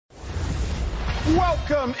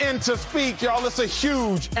Welcome into Speak, y'all. It's a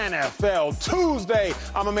huge NFL Tuesday.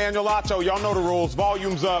 I'm Emmanuel Acho. Y'all know the rules.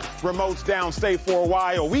 Volume's up, remotes down, stay for a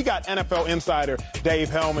while. We got NFL insider Dave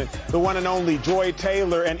Hellman, the one and only Joy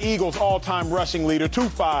Taylor, and Eagles all-time rushing leader,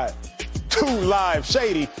 2-5, 2 Live,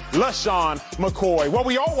 Shady, LaShawn McCoy. Well,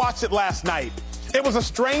 we all watched it last night. It was a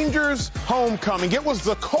stranger's homecoming. It was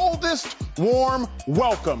the coldest, warm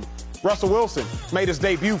welcome. Russell Wilson made his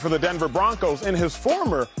debut for the Denver Broncos in his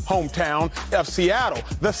former hometown of Seattle,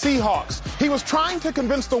 the Seahawks. He was trying to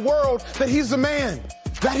convince the world that he's the man,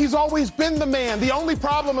 that he's always been the man. The only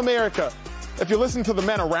problem, America, if you listen to the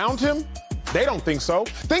men around him, they don't think so.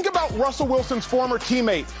 Think about Russell Wilson's former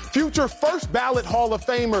teammate, future first ballot Hall of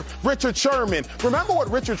Famer, Richard Sherman. Remember what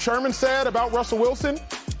Richard Sherman said about Russell Wilson?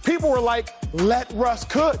 People were like, let Russ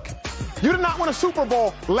cook. You did not win a Super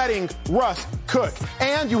Bowl letting Russ cook.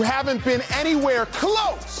 And you haven't been anywhere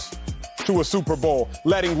close to a Super Bowl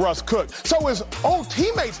letting Russ cook. So his old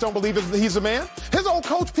teammates don't believe he's the man. His old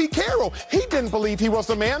coach, Pete Carroll, he didn't believe he was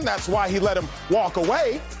the man. That's why he let him walk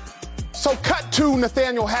away. So cut to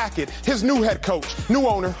Nathaniel Hackett, his new head coach, new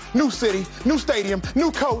owner, new city, new stadium,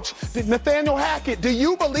 new coach. Nathaniel Hackett, do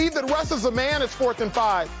you believe that Russ is the man? It's 4th and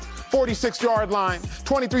 5. 46-yard line,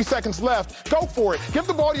 23 seconds left. Go for it. Give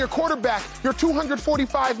the ball to your quarterback, your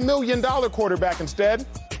 $245 million quarterback instead.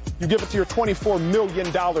 You give it to your $24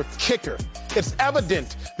 million kicker. It's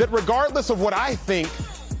evident that regardless of what I think,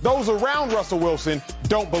 those around Russell Wilson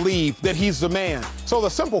don't believe that he's the man. So the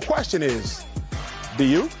simple question is, do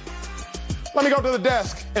you? Let me go to the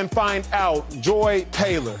desk and find out. Joy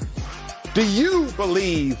Taylor, do you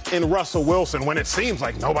believe in Russell Wilson when it seems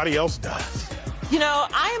like nobody else does? You know,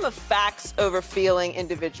 I am a facts over feeling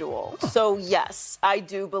individual. So, yes, I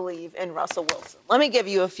do believe in Russell Wilson. Let me give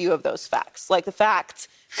you a few of those facts, like the fact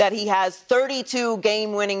that he has 32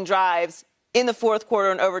 game-winning drives in the fourth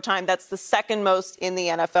quarter and overtime. That's the second most in the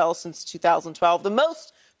NFL since 2012, the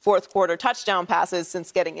most fourth-quarter touchdown passes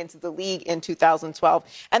since getting into the league in 2012,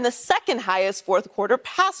 and the second highest fourth-quarter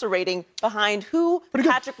passer rating behind who?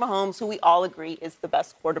 Patrick Mahomes, who we all agree is the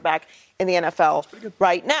best quarterback in the NFL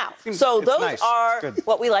right now. So those are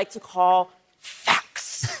what we like to call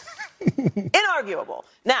facts. Inarguable.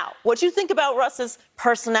 Now, what you think about Russ's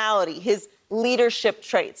personality, his leadership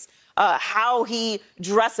traits, how he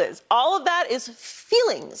dresses. All of that is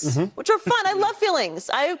feelings, which are fun. I love feelings.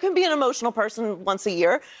 I can be an emotional person once a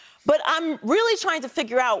year. But I'm really trying to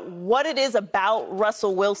figure out what it is about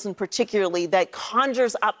Russell Wilson particularly that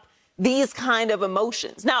conjures up these kind of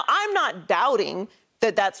emotions. Now, I'm not doubting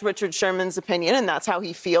that that's Richard Sherman's opinion and that's how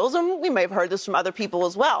he feels. And we may have heard this from other people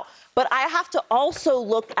as well. But I have to also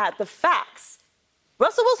look at the facts.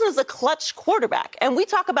 Russell Wilson is a clutch quarterback, and we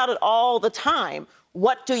talk about it all the time.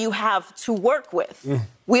 What do you have to work with?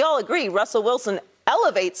 We all agree Russell Wilson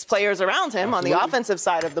elevates players around him on the offensive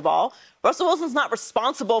side of the ball. Russell Wilson's not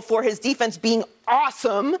responsible for his defense being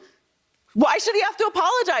awesome. Why should he have to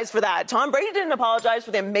apologize for that? Tom Brady didn't apologize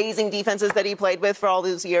for the amazing defenses that he played with for all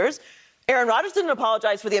those years. Aaron Rodgers didn't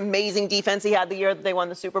apologize for the amazing defense he had the year that they won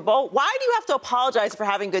the Super Bowl. Why do you have to apologize for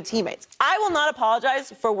having good teammates? I will not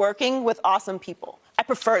apologize for working with awesome people. I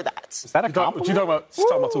prefer that. Is that a compliment? She's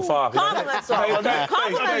talking about 2-5. Compliments are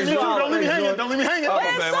compliments. Don't leave me hanging. Don't leave me hanging. But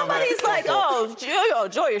if somebody's like, oh,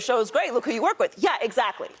 Joy, your show is great. Look who you work with. Yeah,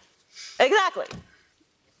 exactly. Exactly.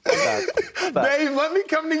 Dave, let me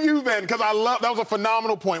come to you then, because that was a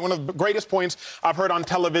phenomenal point. One of the greatest points I've heard on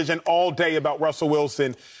television all day about Russell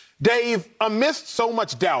Wilson. Dave, amidst so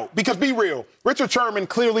much doubt, because be real, Richard Sherman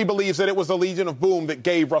clearly believes that it was the Legion of Boom that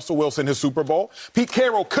gave Russell Wilson his Super Bowl. Pete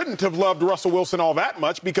Carroll couldn't have loved Russell Wilson all that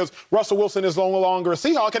much because Russell Wilson is no longer a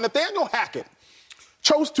Seahawk. And Nathaniel Hackett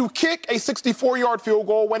chose to kick a 64-yard field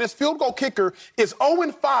goal when his field goal kicker is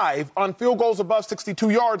 0-5 on field goals above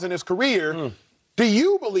 62 yards in his career. Do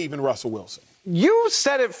you believe in Russell Wilson? You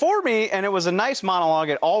said it for me, and it was a nice monologue.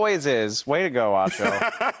 It always is. Way to go,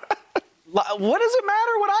 Acho. What does it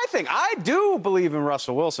matter what I think? I do believe in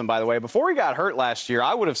Russell Wilson, by the way. Before he got hurt last year,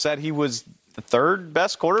 I would have said he was the third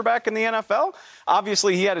best quarterback in the NFL.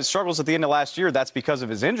 Obviously, he had his struggles at the end of last year. That's because of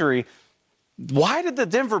his injury. Why did the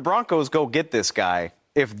Denver Broncos go get this guy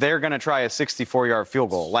if they're going to try a 64-yard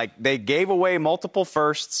field goal? Like, they gave away multiple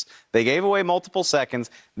firsts. They gave away multiple seconds.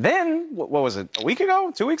 Then, what was it, a week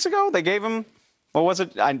ago, 2 weeks ago? They gave him... What was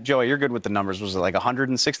it? Joey, you're good with the numbers. Was it like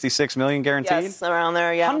 $166 million guaranteed? Yes, around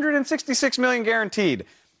there, yeah. $166 million guaranteed.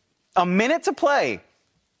 A minute to play.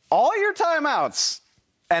 All your timeouts.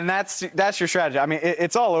 And that's your strategy. I mean,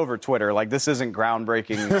 it's all over Twitter. Like, this isn't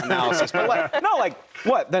groundbreaking analysis. But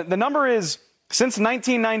what? The number is, since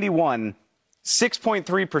 1991,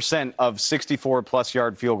 6.3% of 64-plus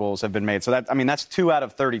yard field goals have been made. So, that's 2 out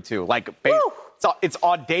of 32. Like, It's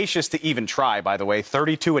audacious to even try, by the way.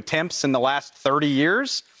 32 attempts in the last 30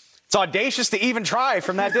 years. It's audacious to even try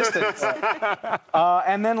from that distance.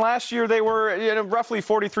 And then last year they were roughly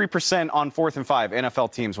 43% on 4th and 5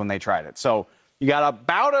 NFL teams when they tried it. So you got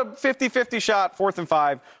about a 50-50 shot, 4th and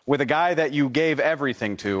 5, with a guy that you gave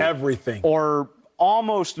everything to. Everything. Or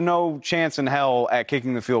almost no chance in hell at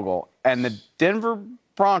kicking the field goal. And the Denver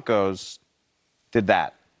Broncos did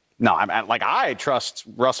that. No, I trust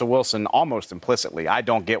Russell Wilson almost implicitly. I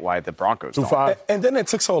don't get why the Broncos don't. And then it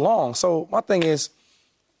took so long. So my thing is,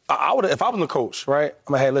 I would, if I was the coach, right?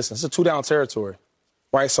 I'm like, hey, listen, it's a 2-down territory,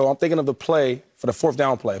 right? So I'm thinking of the play for the 4th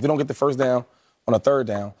down play. If we don't get the 1st down on a 3rd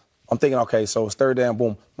down, I'm thinking, okay, so it's 3rd down,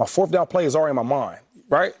 boom. My 4th down play is already in my mind,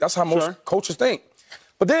 right? That's how most coaches think.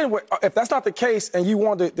 But then if that's not the case and you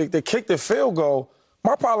want to kick the field goal,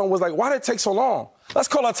 my problem was like, why did it take so long? Let's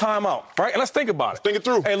call a timeout, right? And let's think about it. Think it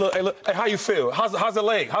through. Hey, look, hey, how you feel? How's the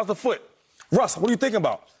leg? How's the foot? Russ, what are you thinking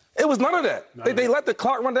about? It was none of that. They let the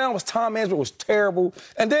clock run down. Time management was terrible.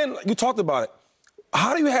 And then you talked about it.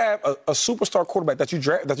 How do you have a superstar quarterback that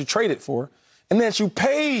you traded for, and then you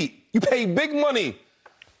paid big money?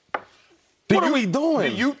 What are we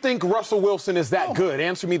doing? Do you think Russell Wilson is that good?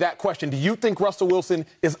 Answer me that question. Do you think Russell Wilson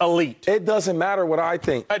is elite? It doesn't matter what I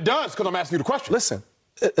think. It does, because I'm asking you the question. Listen,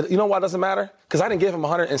 you know why it doesn't matter? Because I didn't give him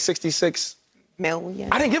 $166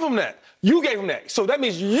 million. I didn't give him that. You gave him that. So that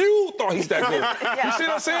means you thought he's that good. Yeah. You see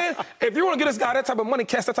what I'm saying? If you want to get this guy that type of money,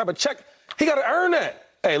 cash that type of check, he got to earn that.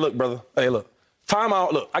 Hey, look, brother. Hey, look. Time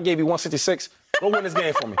out. Look, I gave you 166. Go win this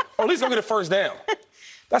game for me. Or at least go get a 1st down.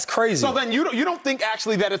 That's crazy. So then you don't think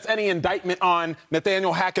actually that it's any indictment on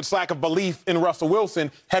Nathaniel Hackett's lack of belief in Russell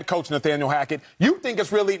Wilson, head coach Nathaniel Hackett. You think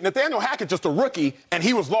it's really Nathaniel Hackett just a rookie and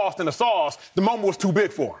he was lost in the sauce. The moment was too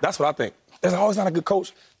big for him. That's what I think. There's always not a good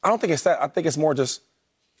coach. I don't think it's that. I think it's more just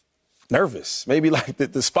nervous. Maybe like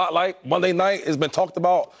the spotlight Monday night has been talked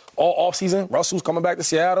about all offseason. Russell's coming back to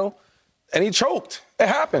Seattle, and he choked. It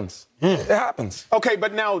happens. It happens. Okay,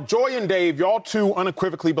 but now Joy and Dave, y'all two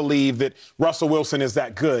unequivocally believe that Russell Wilson is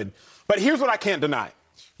that good. But here's what I can't deny.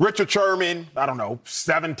 Richard Sherman, I don't know,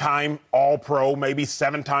 7-time All-Pro, maybe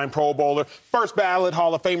 7-time Pro Bowler, first ballot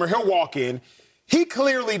Hall of Famer. He'll walk in. He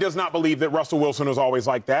clearly does not believe that Russell Wilson was always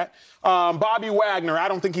like that. Bobby Wagner, I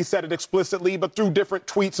don't think he said it explicitly, but through different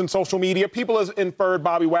tweets and social media, people have inferred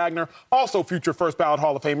Bobby Wagner, also future first ballot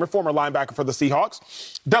Hall of Famer, former linebacker for the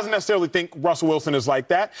Seahawks, doesn't necessarily think Russell Wilson is like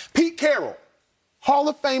that. Pete Carroll, Hall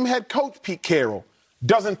of Fame head coach Pete Carroll,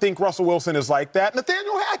 doesn't think Russell Wilson is like that.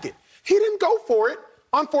 Nathaniel Hackett, he didn't go for it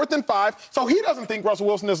on 4th and 5, so he doesn't think Russell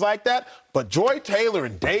Wilson is like that. But Joy Taylor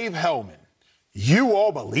and Dave Hellman, you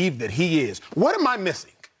all believe that he is. What am I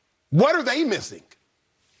missing? What are they missing?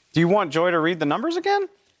 Do you want Joy to read the numbers again?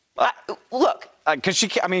 Look. Because she's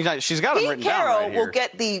got them written down right here. Pete Carroll will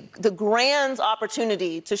get the grand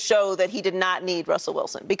opportunity to show that he did not need Russell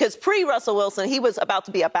Wilson. Because pre-Russell Wilson, he was about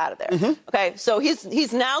to be up out of there. Mm-hmm. Okay, so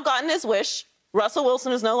he's now gotten his wish. Russell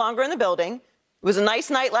Wilson is no longer in the building. It was a nice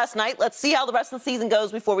night last night. Let's see how the rest of the season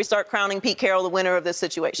goes before we start crowning Pete Carroll the winner of this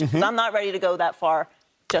situation. Because I'm not ready to go that far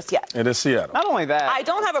just yet. It is Seattle. Not only that. I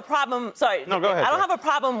don't have a problem. Sorry. No, go ahead. I don't have a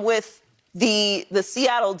problem with the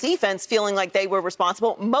Seattle defense feeling like they were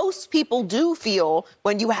responsible. Most people do feel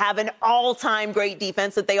when you have an all-time great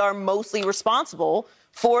defense that they are mostly responsible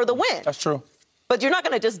for the win. That's true. But you're not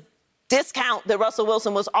going to just discount that Russell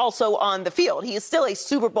Wilson was also on the field. He is still a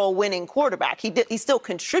Super Bowl winning quarterback. He still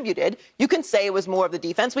contributed. You can say it was more of the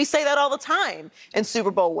defense. We say that all the time in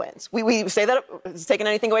Super Bowl wins. We say that it's taking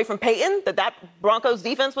anything away from Peyton, that Broncos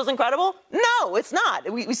defense was incredible? No, it's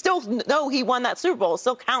not. We still know he won that Super Bowl. It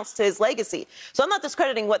still counts to his legacy. So I'm not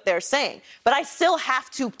discrediting what they're saying. But I still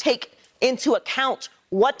have to take into account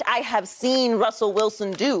what I have seen Russell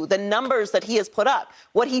Wilson do, the numbers that he has put up,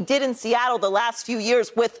 what he did in Seattle the last few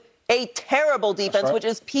years with a terrible defense, right, which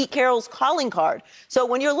is Pete Carroll's calling card. So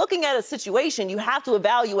when you're looking at a situation, you have to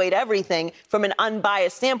evaluate everything from an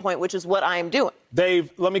unbiased standpoint, which is what I am doing.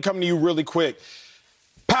 Dave, let me come to you really quick.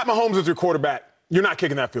 Pat Mahomes is your quarterback. You're not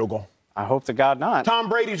kicking that field goal. I hope to God not. Tom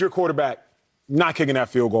Brady's your quarterback. Not kicking that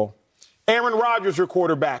field goal. Aaron Rodgers, your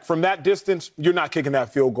quarterback. From that distance, you're not kicking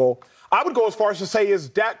that field goal. I would go as far as to say is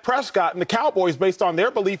Dak Prescott and the Cowboys, based on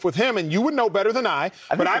their belief with him, and you would know better than I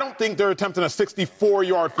don't think they're attempting a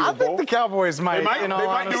 64-yard field goal. I think the Cowboys might, in all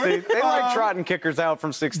honesty. They like trotting kickers out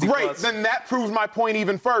from 60 Great, plus. Then that proves my point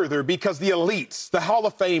even further, because the elites, the Hall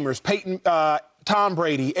of Famers, Peyton, Tom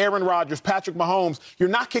Brady, Aaron Rodgers, Patrick Mahomes, you're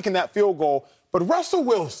not kicking that field goal. But Russell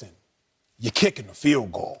Wilson, you're kicking the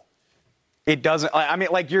field goal. it doesn't. I mean,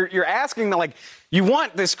 like you're asking, like you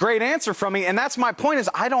want this great answer from me, and that's my point. Is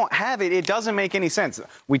I don't have it. It doesn't make any sense.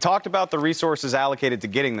 We talked about the resources allocated to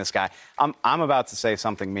getting this guy. I'm about to say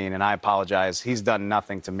something mean, and I apologize. He's done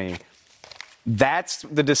nothing to me. That's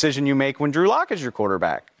the decision you make when Drew Lock is your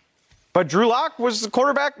quarterback. But Drew Lock was the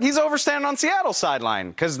quarterback. He's overstanding on Seattle's sideline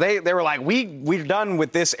because they were like, we're done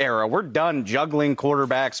with this era. We're done juggling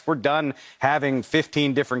quarterbacks. We're done having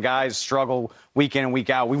 15 different guys struggle week in and week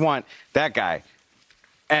out. We want that guy.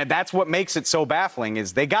 And that's what makes it so baffling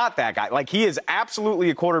is they got that guy. Like, he is absolutely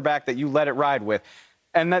a quarterback that you let it ride with.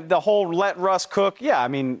 And the whole let Russ cook, yeah, I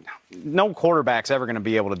mean, no quarterback's ever going to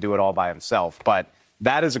be able to do it all by himself. But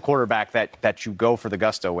that is a quarterback that you go for the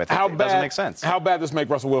gusto with. It doesn't make sense. How bad does this make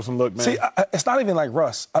Russell Wilson look, man? See, it's not even like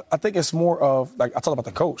Russ. I think it's more of, like, I talk about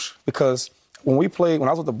the coach. Because when I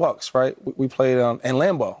was with the Bucs, right, we played in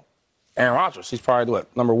Lambeau. Aaron Rodgers, he's probably,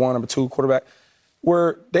 number 1, number 2 quarterback,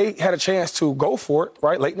 where they had a chance to go for it,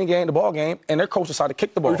 right, late in the game, the ball game, and their coach decided to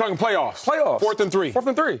kick the ball. You're talking playoffs. Playoffs. 4th and 3. 4th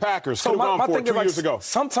and 3. Packers. So my thing is, 2 years ago.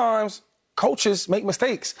 Sometimes coaches make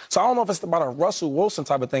mistakes. So I don't know if it's about a Russell Wilson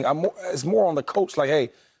type of thing. It's more on the coach, like, hey,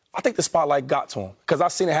 I think the spotlight got to him because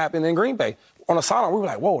I've seen it happen in Green Bay. On the sideline, we were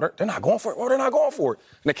like, whoa, they're not going for it. Whoa, they're not going for it.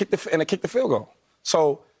 And they kicked the field goal.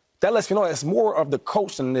 So that lets me know it's more of the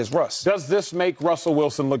coach than it is Russ. Does this make Russell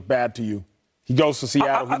Wilson look bad to you? He goes to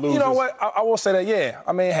Seattle, he loses. You know what? I will say that, yeah.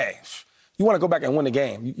 I mean, hey, you want to go back and win the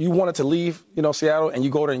game. You wanted to leave, Seattle, and you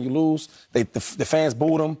go there and you lose. The fans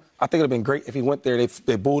booed him. I think it would have been great if he went there,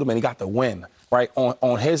 they booed him, and he got the win, right,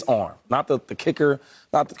 on his arm, not the kicker.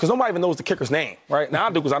 Because nobody even knows the kicker's name, right? Now I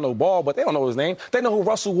do because I know ball, but they don't know his name. They know who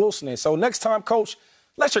Russell Wilson is. So next time, coach,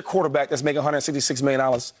 let your quarterback that's making $166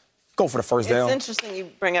 million go for the first down. It's interesting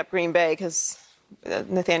you bring up Green Bay because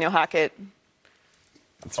Nathaniel Hackett.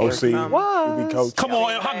 OC, coach. Come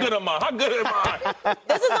on, how good am I?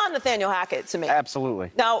 This is not Nathaniel Hackett to me.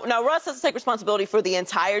 Absolutely. Now Russ has to take responsibility for the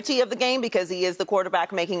entirety of the game because he is the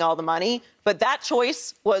quarterback making all the money. But that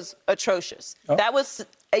choice was atrocious. Oh. That was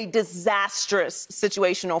a disastrous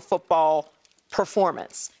situational football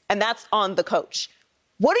performance. And that's on the coach.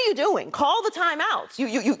 What are you doing? Call the timeouts.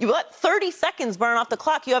 You let 30 seconds burn off the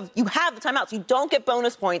clock. You have the timeouts. You don't get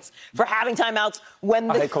bonus points for having timeouts when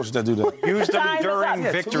the I hate coaches that do that. Use them during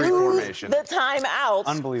victory formation. The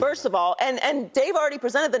timeouts, first of all. And Dave already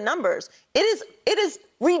presented the numbers. It is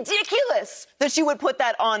ridiculous that you would put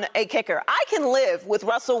that on a kicker. I can live with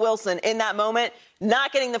Russell Wilson in that moment,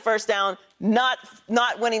 not getting the first down, not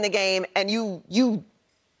winning the game, and you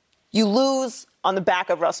lose on the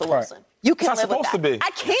back of Russell Wilson. Right. You can live with that. To be.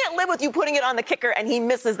 I can't live with you putting it on the kicker and he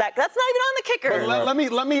misses that. That's not even on the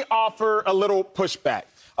kicker. Let me offer a little pushback.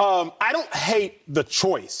 I don't hate the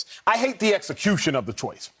choice. I hate the execution of the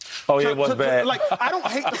choice. Oh, yeah, it was bad. I don't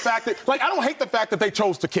hate the fact that they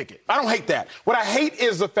chose to kick it. I don't hate that. What I hate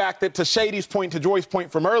is the fact that, to Shady's point, to Joy's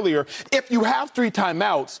point from earlier, if you have 3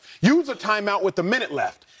 timeouts, use a timeout with a minute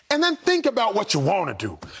left. And then think about what you want to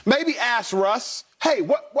do. Maybe ask Russ, hey,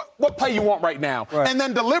 what play you want right now? Right. And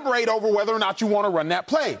then deliberate over whether or not you want to run that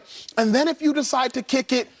play. And then if you decide to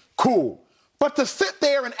kick it, cool. But to sit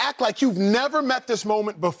there and act like you've never met this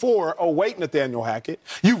moment before, oh, wait, Nathaniel Hackett,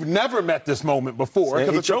 you've never met this moment before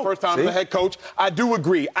because it's your first time as a head coach. I do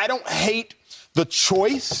agree. I don't hate the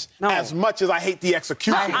choice as much as I hate the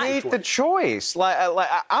execution. I hate the choice.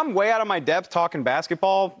 I'm way out of my depth talking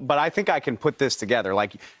basketball, but I think I can put this together.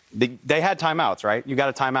 Like, they had timeouts, right? You got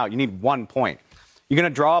a timeout. You need 1 point. You're going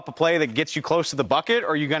to draw up a play that gets you close to the bucket, or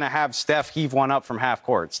are you going to have Steph heave one up from half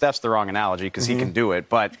court? Steph's the wrong analogy because he can do it,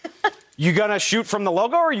 but you going to shoot from the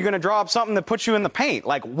logo, or are you going to draw up something that puts you in the paint?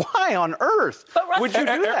 Like, why on earth would you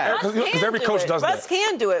do that? Because every coach does that. Russ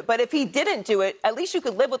can do it, but if he didn't do it, at least you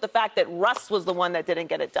could live with the fact that Russ was the one that didn't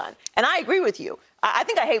get it done. And I agree with you. I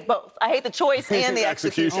think I hate both. I hate the choice and the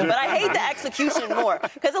execution, but I hate the execution more.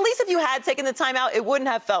 Because at least if you had taken the timeout, it wouldn't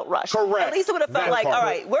have felt rushed. Correct. At least it would have felt all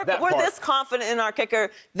right, we're this confident in our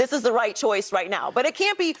kicker. This is the right choice right now. But it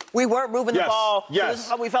can't be we weren't moving the ball. Yes. This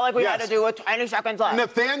is what we felt like we had to do with 20 seconds left.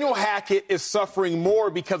 Nathaniel Hackett is suffering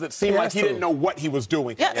more because it seemed like he didn't know what he was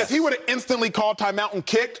doing. Yes. If he would have instantly called timeout and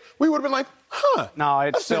kicked, we would have been like, no,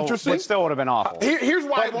 that's interesting. It still would have been awful. Here's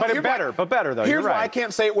why. But better though. Here's why I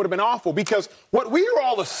can't say it would have been awful, because what we are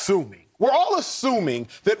all assuming, we're all assuming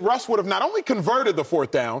that Russ would have not only converted the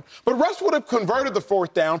 4th down, but Russ would have converted the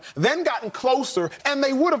 4th down, then gotten closer, and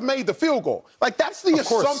they would have made the field goal. Like, that's the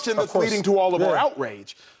assumption that's leading to all of our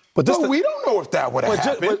outrage. But we don't know if that would have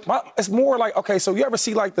happened. It's more like, okay, so you ever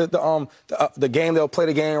see like the game, they'll play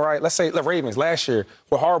the game, right? Let's say the Ravens last year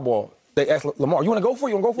with Harbaugh. they asked Lamar, you want to go for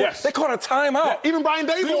it? You want to go for Yes. it? They called a timeout. Yeah, even Brian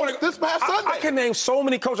Daboll this past Sunday. I can name so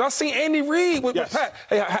many coaches. I've seen Andy Reid with Pat.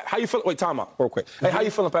 Hey, how you feeling? Wait, timeout real quick. Hey, how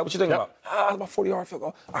you feeling, Pat? What you thinking about? About 40-yard field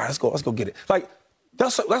goal. All right, let's go get it. Like,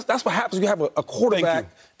 that's what happens when you have a quarterback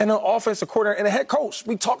and an offensive coordinator and a head coach.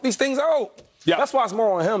 We talk these things out. Yeah. That's why it's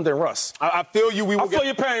more on him than Russ. I feel you. I feel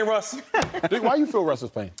your pain, Russ. Why you feel Russ's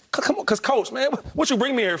pain? Come on, because Coach, man, what you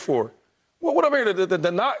bring me here for? What I'm here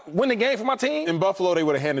to not win the game for my team? In Buffalo, they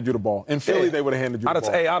would have handed you the ball. In Philly, they would have handed you the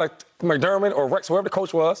ball. Out of McDermott or Rex, whoever the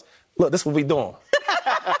coach was, look, this is what we doing.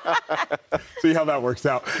 See how that works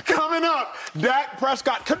out. Coming up, Dak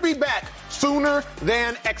Prescott could be back sooner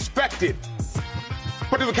than expected.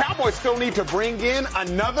 But do the Cowboys still need to bring in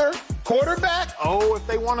another quarterback? Oh, if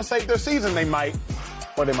they want to save their season, they might.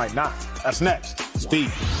 Or they might not. That's next.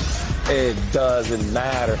 Speed. It doesn't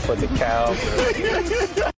matter for the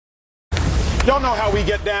Cowboys. Y'all know how we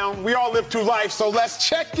get down. We all live two lives, so let's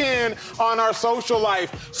check in on our social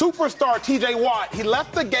life. Superstar T.J. Watt, he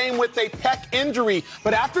left the game with a pec injury,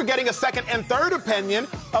 but after getting a second and third opinion,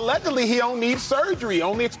 allegedly he don't need surgery,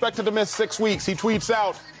 only expected to miss 6 weeks. He tweets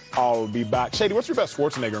out, I'll be back. Shady, what's your best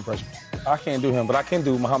Schwarzenegger impression? I can't do him, but I can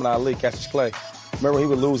do Muhammad Ali, Cassius Clay. Remember when he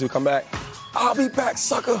would lose, he'd come back, I'll be back,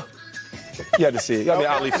 sucker. You had to see it. You had to be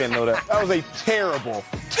an Ali fan to know that. That was a terrible.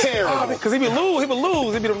 Because he would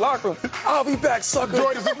lose. He'd be in the locker room. I'll be back, sucker.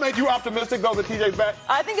 Joy, does this make you optimistic, though, that TJ's back?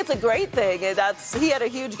 I think it's a great thing. He had a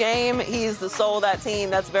huge game. He's the soul of that team.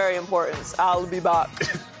 That's very important. I'll be back.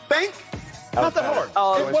 Not that hard.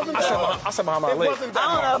 Oh, it wasn't that hard. I said Muhammad Ali. It wasn't that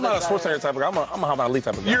hard. I'm not a Schwarzenegger type of guy. I'm a Muhammad Ali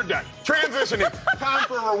type of guy. You're done. Transitioning. Time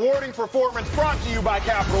for a rewarding performance brought to you by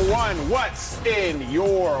Capital One. What's in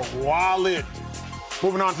your wallet?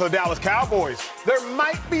 Moving on to the Dallas Cowboys. There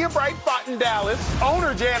might be a bright spot in Dallas. Owner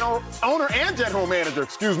and general manager,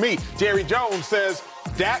 Jerry Jones says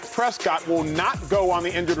Dak Prescott will not go on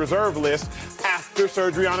the injured reserve list after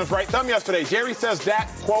surgery on his right thumb yesterday. Jerry says Dak,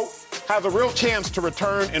 quote, has a real chance to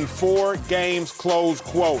return in 4 games, close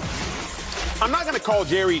quote. I'm not going to call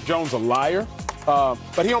Jerry Jones a liar,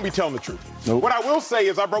 but he don't be telling the truth. Nope. What I will say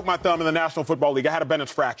is I broke my thumb in the National Football League. I had a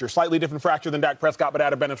Bennett's fracture, slightly different fracture than Dak Prescott, but I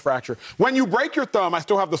had a Bennett's fracture. When you break your thumb, I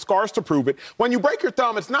still have the scars to prove it. When you break your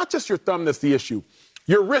thumb, it's not just your thumb that's the issue.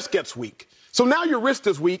 Your wrist gets weak. So now your wrist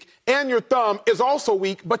is weak and your thumb is also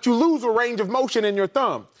weak, but you lose a range of motion in your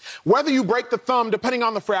thumb. Whether you break the thumb, depending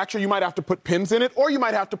on the fracture, you might have to put pins in it or you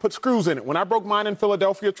might have to put screws in it. When I broke mine in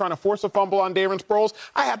Philadelphia trying to force a fumble on Darren Sproles,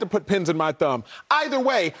 I had to put pins in my thumb. Either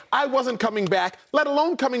way, I wasn't coming back, let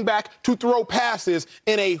alone coming back to throw passes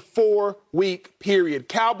in a 4-week period.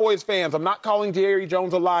 Cowboys fans, I'm not calling Jerry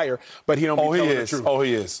Jones a liar, but he don't be telling the truth. Oh,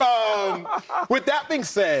 he is. With that being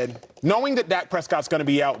said, knowing that Dak Prescott's going to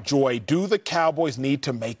be out, Joy, do the Cowboys need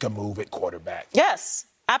to make a move at quarterback? Yes,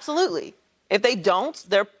 absolutely. If they don't,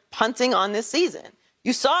 they're punting on this season.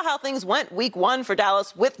 You saw how things went week 1 for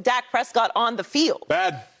Dallas with Dak Prescott on the field.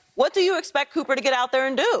 Bad. What do you expect Cooper to get out there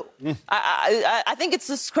and do? I think it's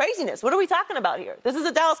this craziness. What are we talking about here? This is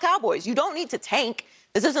the Dallas Cowboys. You don't need to tank.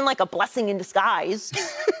 This isn't like a blessing in disguise.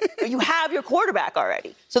 You have your quarterback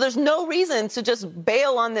already. So there's no reason to just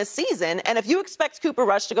bail on this season. And if you expect Cooper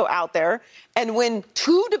Rush to go out there and win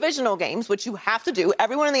 2 divisional games, which you have to do,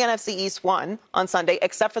 everyone in the NFC East won on Sunday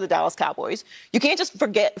except for the Dallas Cowboys. You can't just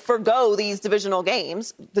forgo these divisional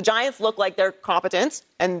games. The Giants look like they're competent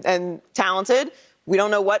and talented. We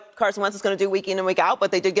don't know what Carson Wentz is going to do week in and week out,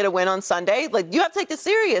 but they did get a win on Sunday. Like, you have to take this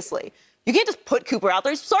seriously. You can't just put Cooper out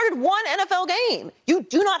there. He started 1 NFL game. You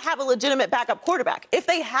do not have a legitimate backup quarterback. If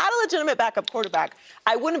they had a legitimate backup quarterback,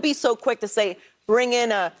 I wouldn't be so quick to say, bring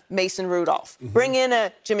in a Mason Rudolph, bring in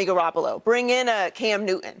a Jimmy Garoppolo, bring in a Cam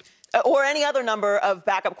Newton, or any other number of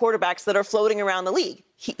backup quarterbacks that are floating around the league.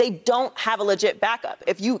 They don't have a legit backup.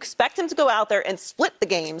 If you expect him to go out there and split the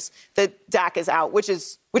games that Dak is out, which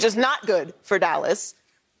is not good for Dallas,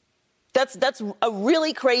 that's a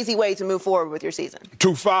really crazy way to move forward with your season.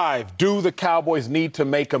 2-5. Do the Cowboys need to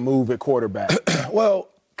make a move at quarterback? Well,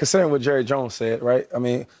 considering what Jerry Jones said, right? I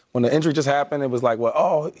mean, when the injury just happened, it was like,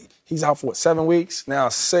 he's out for 7 weeks? Now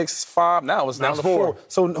 6, 5. Now it's down to 4.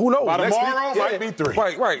 So who knows? By Next tomorrow, week, might be 3.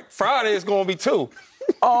 Right. Friday is going to be 2.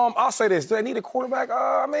 I'll say this. Do they need a quarterback?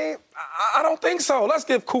 I don't think so. Let's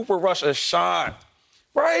give Cooper Rush a shot,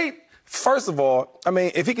 right? First of all, I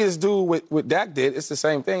mean, if he can just do what Dak did, it's the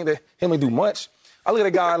same thing. That he don't do much. I look at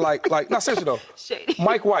a guy like not seriously though, Shady.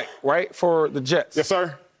 Mike White, right, for the Jets. Yes,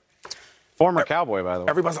 sir. Former Cowboy, by the way.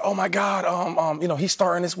 Everybody's like, oh my God, he's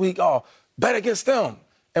starting this week. Oh, bet against them.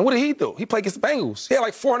 And what did he do? He played against the Bengals. He had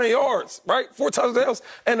like 400 yards, right? 4 touchdowns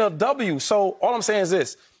and a W. So all I'm saying is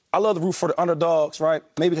this. I love to root for the underdogs, right?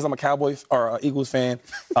 Maybe because I'm a Cowboys or Eagles fan,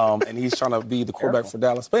 and he's trying to be the quarterback for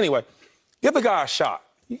Dallas. But anyway, Give the guy a shot.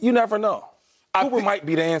 You never know. Cooper might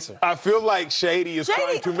be the answer. I feel like Shady is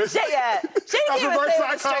trying to miss. Shady That's even reverse say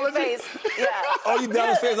it with a straight psychology. face. Yeah. All you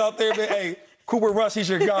Dallas fans out there, man, hey, Cooper Rush, he's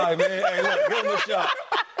your guy, man. Hey, look, give him a shot.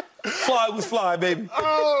 Fly was fly, baby.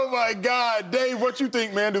 Oh, my God. Dave, what you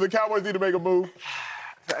think, man? Do the Cowboys need to make a move?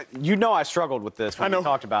 You know I struggled with this when we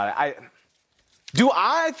talked about it. Do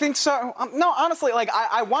I think so? No, honestly, like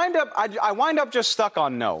I wind up just stuck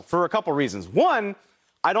on no for a couple reasons. One,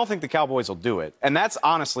 I don't think the Cowboys will do it, and that's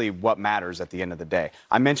honestly what matters at the end of the day.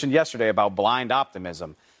 I mentioned yesterday about blind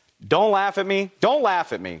optimism. Don't laugh at me. Don't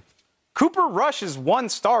laugh at me. Cooper Rush's one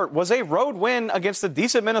start was a road win against a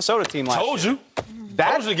decent Minnesota team last year. Told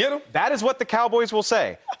you to get him. That is what the Cowboys will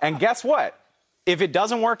say. And guess what? If it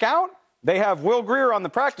doesn't work out, they have Will Grier on the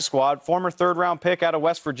practice squad, former third-round pick out of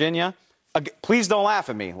West Virginia. Please don't laugh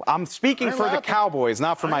at me. I'm speaking for the Cowboys,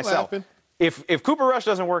 not for myself. If Cooper Rush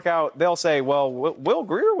doesn't work out, they'll say, well, Will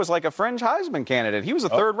Grier was like a fringe Heisman candidate. He was a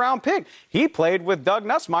third-round pick. He played with Doug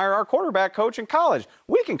Nussmeier, our quarterback coach in college.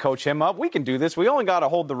 We can coach him up. We can do this. We only got to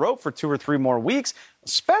hold the rope for 2 or 3 more weeks,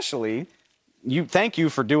 especially thank you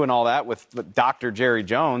for doing all that with Dr. Jerry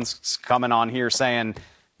Jones coming on here saying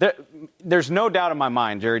there's no doubt in my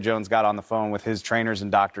mind Jerry Jones got on the phone with his trainers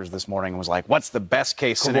and doctors this morning and was like, what's the best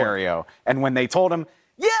case scenario? And when they told him,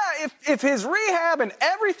 yeah, if his rehab and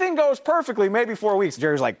everything goes perfectly, maybe 4 weeks.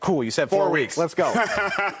 Jerry's like, cool, you said 4 weeks. Let's go.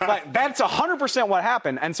 But that's 100% what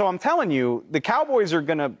happened. And so I'm telling you, the Cowboys are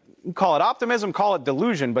going to call it optimism, call it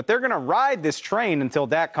delusion, but they're going to ride this train until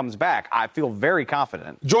Dak comes back. I feel very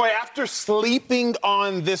confident. Joy, after sleeping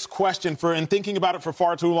on this question and thinking about it for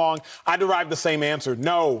far too long, I derived the same answer.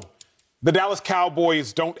 No. The Dallas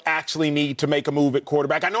Cowboys don't actually need to make a move at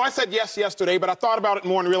quarterback. I know I said yes yesterday, but I thought about it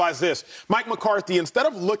more and realized this. Mike McCarthy, instead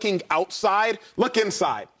of looking outside, look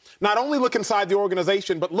inside. Not only look inside the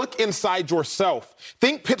organization, but look inside yourself.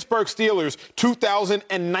 Think Pittsburgh Steelers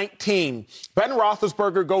 2019. Ben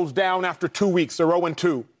Roethlisberger goes down after 2 weeks. They're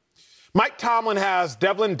 0-2. Mike Tomlin has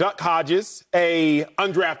Devlin Duck Hodges, a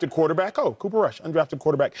undrafted quarterback. Oh, Cooper Rush, undrafted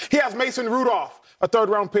quarterback. He has Mason Rudolph, a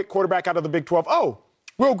third-round pick quarterback out of the Big 12. Oh,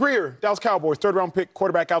 Will Grier, Dallas Cowboys, third-round pick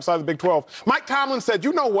quarterback outside the Big 12. Mike Tomlin said,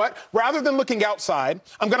 you know what? Rather than looking outside,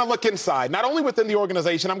 I'm going to look inside. Not only within the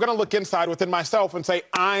organization, I'm going to look inside within myself and say,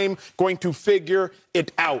 I'm going to figure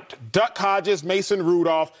it out. Duck Hodges, Mason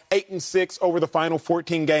Rudolph, 8-6 over the final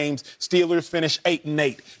 14 games. Steelers finish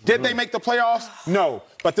 8-8. Did they make the playoffs? No.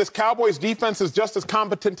 But this Cowboys defense is just as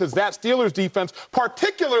competent as that Steelers defense,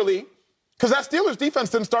 particularly because that Steelers defense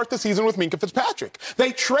didn't start the season with Minkah Fitzpatrick.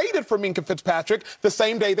 They traded for Minkah Fitzpatrick the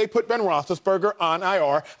same day they put Ben Roethlisberger on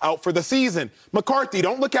IR out for the season. McCarthy,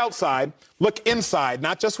 don't look outside. Look inside,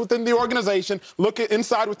 not just within the organization. Look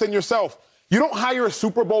inside within yourself. You don't hire a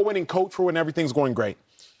Super Bowl winning coach for when everything's going great.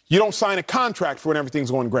 You don't sign a contract for when everything's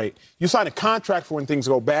going great. You sign a contract for when things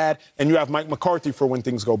go bad, and you have Mike McCarthy for when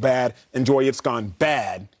things go bad. Enjoy, it's gone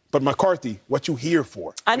bad. But McCarthy, what you here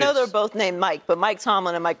for? I know they're both named Mike, but Mike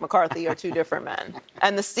Tomlin and Mike McCarthy are 2 different men.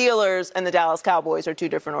 And the Steelers and the Dallas Cowboys are 2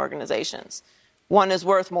 different organizations. One is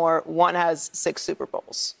worth more. One has 6 Super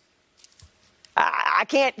Bowls. I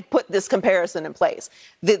can't put this comparison in place.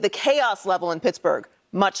 The chaos level in Pittsburgh,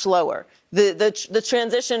 much lower. The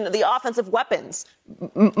transition, the offensive weapons,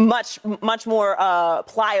 much more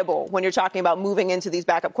pliable when you're talking about moving into these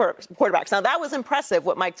backup quarterbacks. Now, that was impressive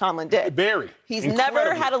what Mike Tomlin did. He's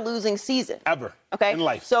never had a losing season. Ever. Okay? In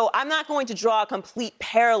life. So I'm not going to draw a complete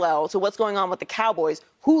parallel to what's going on with the Cowboys,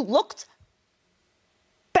 who looked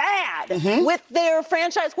bad with their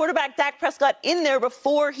franchise quarterback, Dak Prescott, in there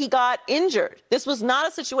before he got injured. This was not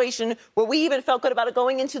a situation where we even felt good about it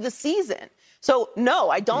going into the season. So,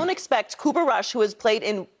 no, I don't expect Cooper Rush, who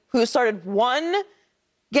started 1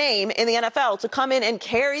 game in the NFL, to come in and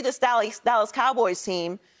carry this Dallas Cowboys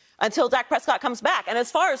team until Dak Prescott comes back. And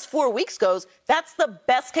as far as 4 weeks goes, that's the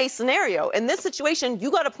best case scenario. In this situation,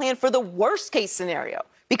 you got to plan for the worst case scenario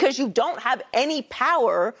because you don't have any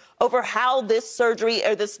power over how this surgery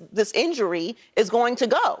or this injury is going to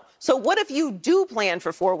go. So what if you do plan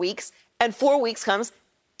for 4 weeks and 4 weeks comes,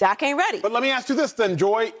 Dak ain't ready? But let me ask you this then,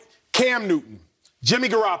 Joy. Cam Newton, Jimmy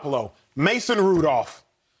Garoppolo, Mason Rudolph,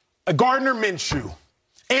 Gardner Minshew,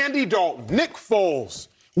 Andy Dalton, Nick Foles.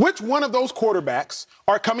 Which one of those quarterbacks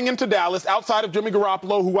are coming into Dallas outside of Jimmy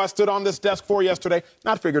Garoppolo, who I stood on this desk for yesterday?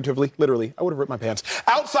 Not figuratively, literally. I would have ripped my pants.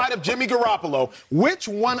 Outside of Jimmy Garoppolo, which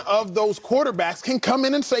one of those quarterbacks can come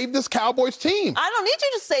in and save this Cowboys team? I don't need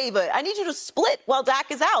you to save it. I need you to split while Dak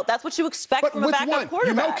is out. That's what you expect from a backup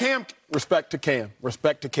quarterback. You know respect to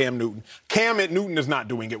Cam Newton. Cam Newton is not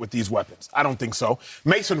doing it with these weapons. I don't think so.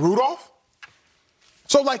 Mason Rudolph?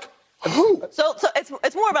 So, who? So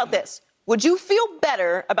it's more about this. would you feel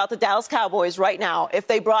better about the Dallas Cowboys right now if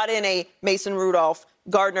they brought in a Mason Rudolph,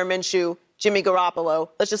 Gardner Minshew, Jimmy Garoppolo?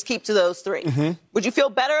 Let's just keep to those three. Mm-hmm. Would you feel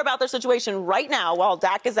better about their situation right now while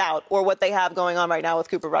Dak is out, or what they have going on right now with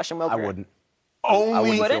Cooper Rush and Will Greer? I wouldn't.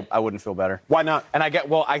 I wouldn't feel better. Why not? And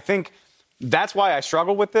I think that's why I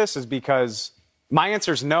struggle with this, is because my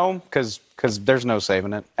answer is no, because there's no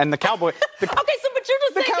saving it. And the Cowboys. Okay, so but you're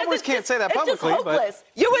just the saying Cowboys can't say that publicly, it's just hopeless.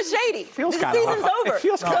 but You were shady. Feels the kind of season's over. It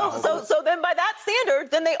feels kind of so then by that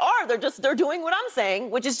standard, then they're doing what I'm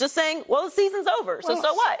saying, which is just saying, well, the season's over. So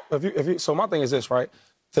what? So my thing is this, right?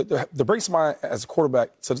 To bring somebody as a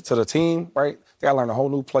quarterback to the team, right? They got to learn a whole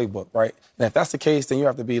new playbook, right? And if that's the case, then you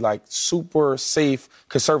have to be like super safe,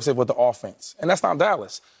 conservative with the offense, and that's not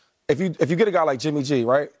Dallas. If you get a guy like Jimmy G,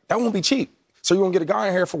 right? That won't be cheap. So you're gonna get a guy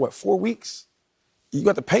in here for what, 4 weeks? You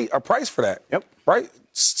got to pay a price for that. Yep. Right?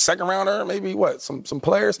 Second rounder, maybe what? Some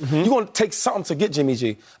players. Mm-hmm. You're going to take something to get Jimmy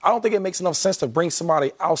G. I don't think it makes enough sense to bring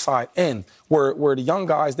somebody outside in where the young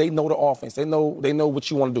guys, they know the offense. They know what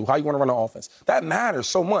you want to do, how you want to run the offense. That matters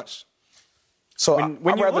so much. So I'd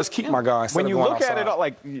rather just keep my guy instead when of you going look outside. at it,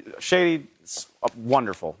 like Shady,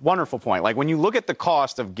 wonderful point. Like when you look at the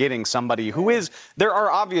cost of getting somebody there are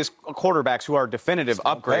obvious quarterbacks who are definitive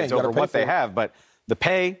upgrades over what they have, but the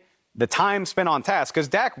pay, the time spent on task, because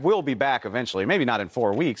Dak will be back eventually, maybe not in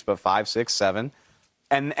 4 weeks, but 5, 6, 7.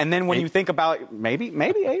 And then when you think about maybe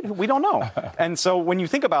 8, we don't know. And so when you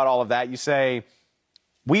think about all of that, you say,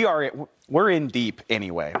 we're in deep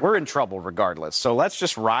anyway. We're in trouble regardless. So let's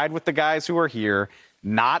just ride with the guys who are here,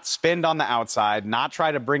 not spend on the outside, not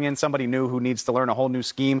try to bring in somebody new who needs to learn a whole new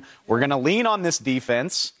scheme. We're going to lean on this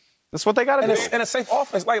defense. That's what they got to do. And a safe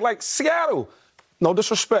offense, like Seattle. No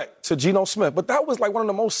disrespect to Geno Smith, but that was like one of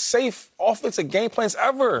the most safe offensive game plans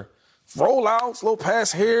ever. Rollouts, little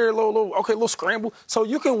pass here, little scramble. So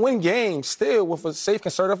you can win games still with a safe,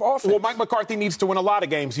 conservative offense. Well, Mike McCarthy needs to win a lot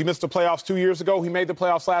of games. He missed the playoffs 2 years ago. He made the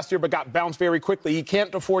playoffs last year, but got bounced very quickly. He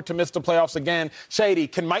can't afford to miss the playoffs again. Shady,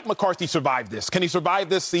 can Mike McCarthy survive this? Can he survive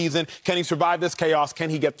this season? Can he survive this chaos?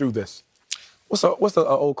 Can he get through this? What's the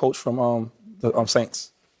old coach from the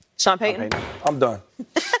Saints? Sean Payton. I'm done.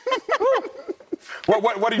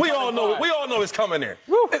 What do you We all know it's coming there.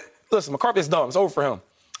 Listen, McCarthy's done. It's over for him.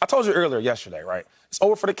 I told you earlier yesterday, right? It's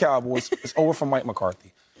over for the Cowboys. It's over for Mike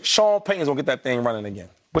McCarthy. Sean Payton's going to get that thing running again,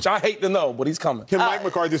 which I hate to know, but he's coming. Can Mike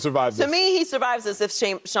McCarthy survive this? To me, he survives this if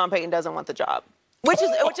Sean Payton doesn't want the job, which is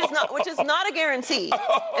not a guarantee.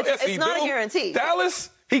 It's not a guarantee.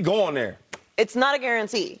 Dallas, he going there. It's not a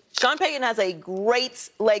guarantee. Sean Payton has a great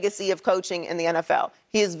legacy of coaching in the NFL.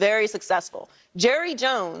 He is very successful. Jerry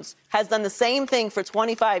Jones has done the same thing for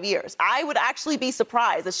 25 years. I would actually be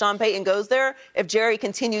surprised if Sean Payton goes there if Jerry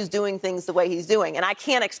continues doing things the way he's doing. And I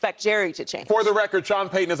can't expect Jerry to change. For the record, Sean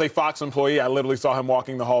Payton is a Fox employee. I literally saw him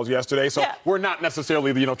walking the halls yesterday. So we're not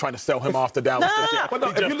necessarily, trying to sell him off to Dallas. No,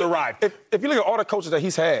 he just arrived. If you look at all the coaches that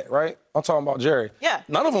he's had, right? I'm talking about Jerry. Yeah.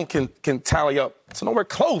 None of them can tally up to nowhere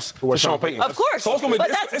close to Sean Payton. Of course. So it's going to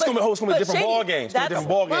be different ball games. Different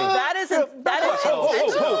ball games. That is intentional.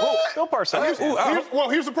 Bill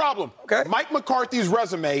Parcells. Here's the problem. Okay. Mike McCarthy's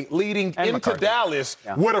resume leading into McCarthy. Dallas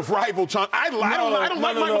would have rivaled Sean. I don't like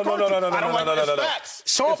Mike McCarthy. I don't like his facts.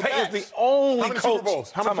 Sean Payton's the only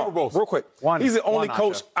coach. How many Super Bowls? Real quick. He's the only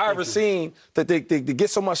coach I've ever seen that they get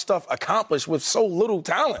so much stuff accomplished with so little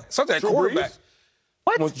talent. Such a quarterback.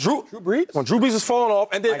 What? When Drew Brees is falling off,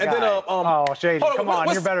 and then Shady, come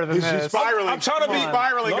on, you're better than this. He's spiraling. I'm trying to be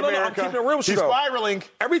spiraling. No, I'm keeping it real with you. He's spiraling.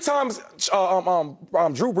 Every time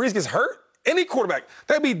Drew Brees gets hurt, any quarterback,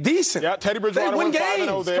 they'd be decent. Yeah, Teddy Bridgewater they win games.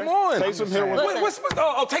 5-0 there. Come on. Taysom Hill.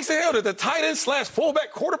 Taysom Hill, the tight end /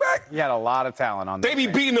 fullback quarterback. He had a lot of talent on that. They be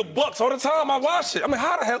beating the Bucs all the time. I watch it. I mean,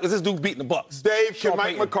 how the hell is this dude beating the Bucs? Dave, can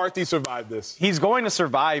Mike McCarthy survive this? He's going to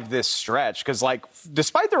survive this stretch because,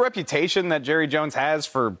 despite the reputation that Jerry Jones has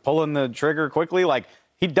for pulling the trigger quickly,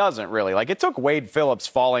 he doesn't really. It took Wade Phillips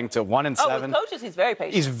falling to 1-7. Oh, with coaches, he's very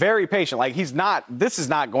patient. He's very patient. This is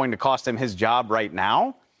not going to cost him his job right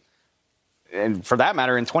now. And for that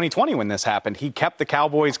matter, in 2020 when this happened, he kept the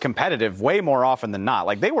Cowboys competitive way more often than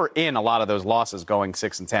not. They were in a lot of those losses going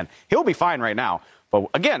 6-10. He'll be fine right now. But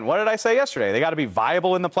again, what did I say yesterday? They got to be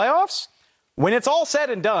viable in the playoffs. When it's all said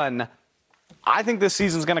and done, I think this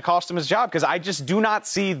season's going to cost him his job because I just do not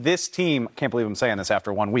see this team. Can't believe I'm saying this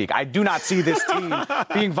after 1 week. I do not see this team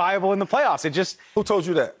being viable in the playoffs. Who told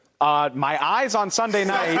you that? My eyes on Sunday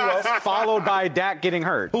night, followed by Dak getting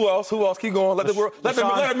hurt. Who else? Keep going. Let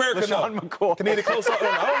America know. McCoy. Can he get a close up?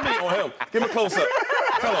 I don't need on him. Give him a close up.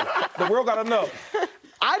 Tell him. The world got to know.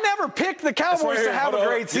 I never picked the Cowboys to have a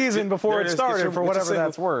great season before it started, for whatever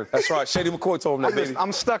that's worth. That's right. Shady McCoy told him that, baby.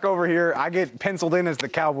 I'm stuck over here. I get penciled in as the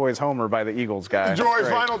Cowboys homer by the Eagles guy. George,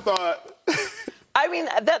 final thought. I mean,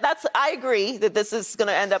 I agree that this is going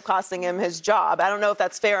to end up costing him his job. I don't know if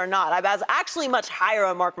that's fair or not. I was actually much higher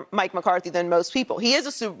on Mike McCarthy than most people. He is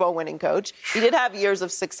a Super Bowl winning coach. He did have years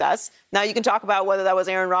of success. Now you can talk about whether that was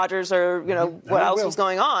Aaron Rodgers or, what else was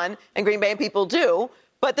going on in Green Bay, and people do.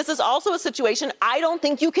 But this is also a situation I don't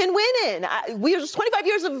think you can win in. There's 25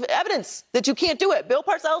 years of evidence that you can't do it. Bill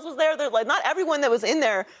Parcells was there. Not everyone that was in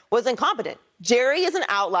there was incompetent. Jerry is an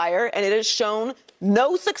outlier, and it has shown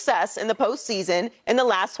no success in the postseason in the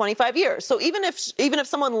last 25 years. So even if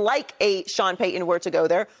someone like a Sean Payton were to go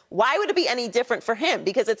there, why would it be any different for him?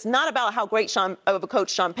 Because it's not about how great of a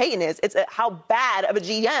coach Sean Payton is. It's how bad of a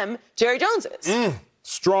GM Jerry Jones is.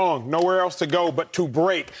 Strong. Nowhere else to go but to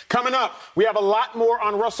break. Coming up, we have a lot more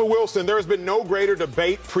on Russell Wilson. There has been no greater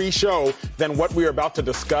debate pre-show than what we are about to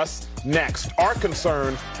discuss next. Our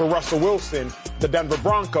concern for Russell Wilson, the Denver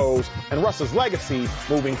Broncos, and Russ's legacy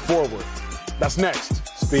moving forward. That's next.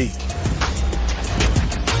 Speak.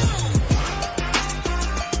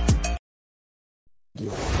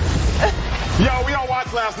 Yo, we all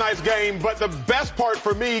watched last night's game, but the best part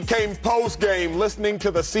for me came post-game, listening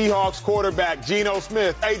to the Seahawks quarterback, Geno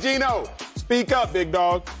Smith. Hey, Geno, speak up, big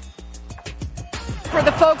dog. For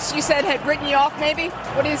the folks you said had written you off, maybe,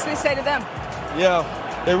 what do you say to them?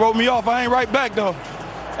 Yeah, they wrote me off. I ain't right back, though.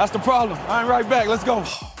 That's the problem. I ain't right back. Let's go.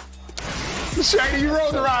 Shady, you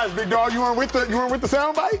rolled your eyes, big dog. You weren't with the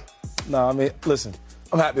soundbite? No, I mean, listen.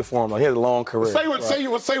 I'm happy for him. Like, he had a long career. Say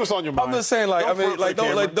what's on your mind. I'm just saying,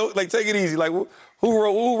 don't take it easy. Like, who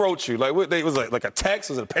wrote you? Like, what? Was it like a text?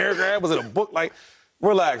 Was it a paragraph? Was it a book? Like,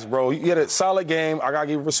 relax, bro. You had a solid game. I gotta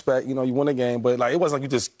give you respect. You won a game, but like, it wasn't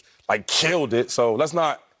like you just killed it. So let's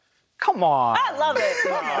not. Come on. I love it.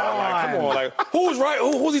 Come on. Like, who's right?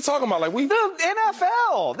 Who's he talking about? Like, the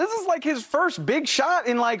NFL. This is like his first big shot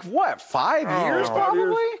in 5 years,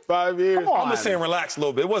 probably? 5 years. Come on. I'm just saying, relax a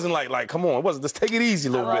little bit. It wasn't like, come on. It wasn't. Just take it easy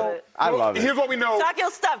a little bit. I love it. Here's what we know. Talk your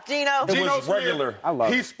stuff, Geno. It was regular. I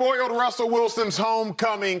love it. He spoiled Russell Wilson's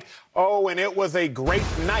homecoming. Oh, and it was a great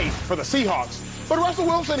night for the Seahawks. But Russell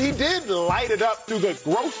Wilson, he did light it up through the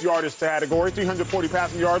gross yardage category, 340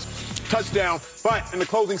 passing yards, touchdown. But in the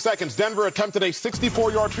closing seconds, Denver attempted a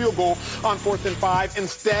 64-yard field goal on 4th and 5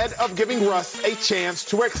 instead of giving Russ a chance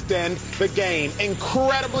to extend the game.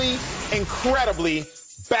 Incredibly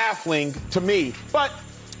baffling to me. But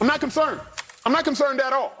I'm not concerned. I'm not concerned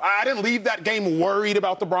at all. I didn't leave that game worried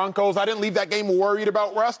about the Broncos. I didn't leave that game worried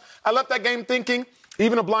about Russ. I left that game thinking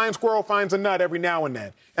even a blind squirrel finds a nut every now and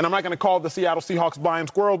then. And I'm not going to call the Seattle Seahawks blind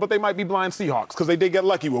squirrels, but they might be blind Seahawks because they did get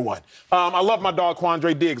lucky with one. I love my dog,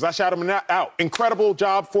 Quandre Diggs. I shout him out. Incredible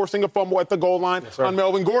job forcing a fumble at the goal line on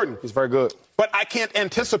Melvin Gordon. He's very good. But I can't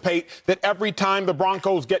anticipate that every time the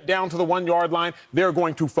Broncos get down to the 1-yard line, they're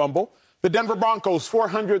going to fumble. The Denver Broncos,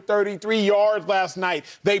 433 yards last night.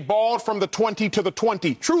 They balled from the 20 to the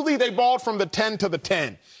 20. Truly, they balled from the 10 to the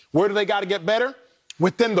 10. Where do they got to get better?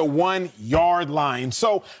 Within the 1-yard line.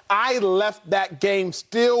 So I left that game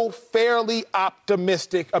still fairly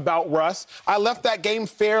optimistic about Russ. I left that game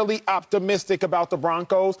fairly optimistic about the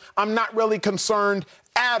Broncos. I'm not really concerned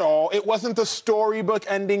at all. It wasn't the storybook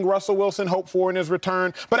ending Russell Wilson hoped for in his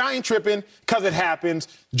return. But I ain't tripping because it happens.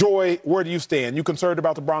 Joy, where do you stand? You concerned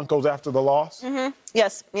about the Broncos after the loss? Mm-hmm.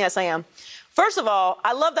 Yes, I am. First of all,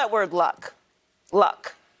 I love that word luck.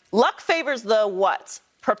 Luck. Luck favors the what?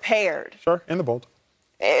 Prepared. Sure, in the bold.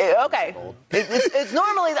 Okay. It's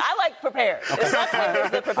normally, I like prepared. Okay. It's luck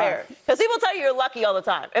favors the prepared. Because people tell you you're lucky all the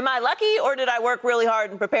time. Am I lucky or did I work really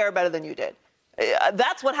hard and prepare better than you did?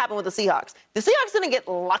 That's what happened with the Seahawks. The Seahawks didn't get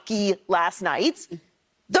lucky last night.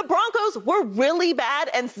 The Broncos were really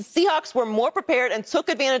bad, and the Seahawks were more prepared and took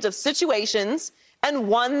advantage of situations and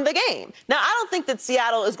won the game. Now, I don't think that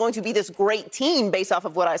Seattle is going to be this great team based off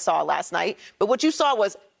of what I saw last night, but what you saw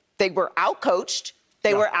was they were outcoached,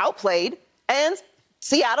 they were outplayed, and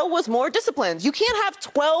Seattle was more disciplined. You can't have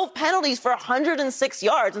 12 penalties for 106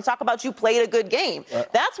 yards and talk about you played a good game.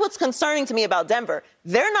 Right. That's what's concerning to me about Denver.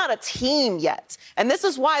 They're not a team yet. And this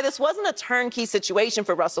is why this wasn't a turnkey situation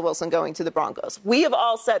for Russell Wilson going to the Broncos. We have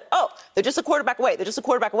all said, oh, they're just a quarterback away. They're just a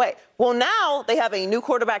quarterback away. Well, now they have a new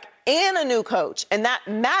quarterback and a new coach. And that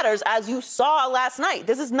matters, as you saw last night.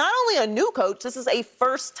 This is not only a new coach, this is a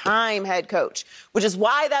first-time head coach, which is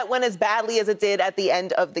why that went as badly as it did at the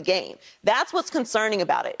end of the game. That's what's concerning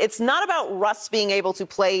about it. It's not about Russ being able to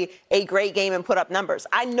play a great game and put up numbers.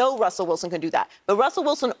 I know Russell Wilson can do that. But Russell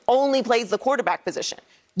Wilson only plays the quarterback position.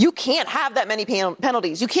 You can't have that many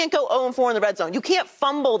penalties. You can't go 0-4 in the red zone. You can't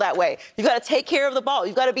fumble that way. You've got to take care of the ball.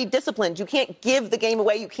 You've got to be disciplined. You can't give the game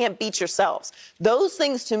away. You can't beat yourselves. Those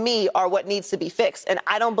things, to me, are what needs to be fixed, and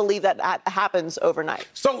I don't believe that happens overnight.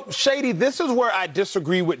 So, Shady, this is where I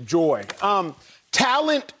disagree with Joy.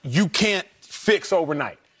 Talent you can't fix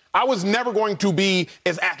overnight. I was never going to be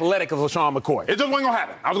as athletic as LaShawn McCoy. It just wasn't going to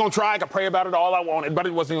happen. I was going to try. I could pray about it all I wanted, but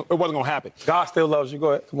it wasn't going to happen. God still loves you.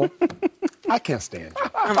 Go ahead. Come on. I can't stand you.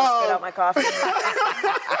 I'm going to spit out my coffee.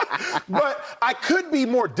 But I could be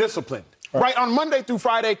more disciplined. Right. On Monday through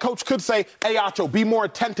Friday, Coach could say, hey, Acho, be more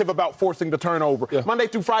attentive about forcing the turnover. Yeah. Monday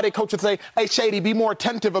through Friday, Coach would say, hey, Shady, be more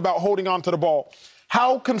attentive about holding on to the ball.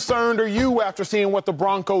 How concerned are you after seeing what the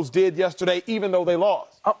Broncos did yesterday, even though they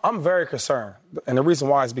lost? I'm very concerned. And the reason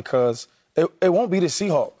why is because it won't be the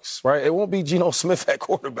Seahawks, right? It won't be Geno Smith at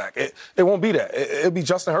quarterback. It won't be that. It'll be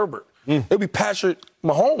Justin Herbert. It'll be Patrick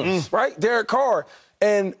Mahomes, right? Derek Carr.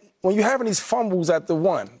 And when you're having these fumbles at the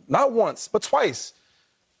one, not once, but twice,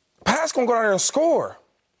 Pat's going to go down there and score,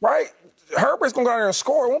 right? Herbert's going to go down there and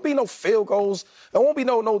score. It won't be no field goals. There won't be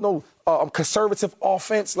no conservative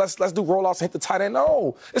offense. Let's do rollouts and hit the tight end.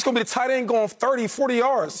 No. It's going to be the tight end going 30, 40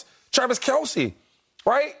 yards. Travis Kelce,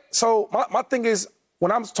 right? So my thing is,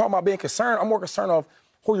 when I'm talking about being concerned, I'm more concerned of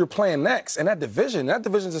who you're playing next. And that division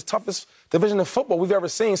is the toughest division in football we've ever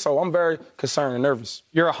seen. So I'm very concerned and nervous.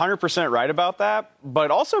 You're 100% right about that.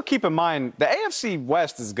 But also keep in mind, the AFC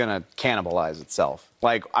West is going to cannibalize itself.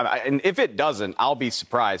 And if it doesn't, I'll be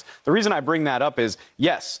surprised. The reason I bring that up is,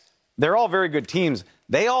 yes, they're all very good teams.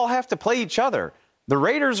 They all have to play each other. The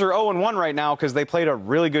Raiders are 0-1 right now because they played a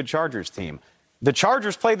really good Chargers team. The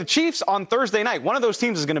Chargers play the Chiefs on Thursday night. One of those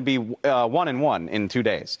teams is going to be 1-1 in 2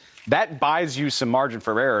 days. That buys you some margin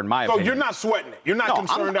for error, in my opinion. So you're not sweating it. You're not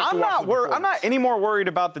concerned after watching the performance. I'm not any more worried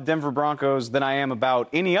about the Denver Broncos than I am about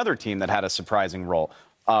any other team that had a surprising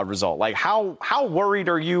result. Like, how worried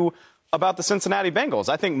are you about the Cincinnati Bengals?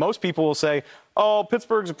 I think most people will say, oh,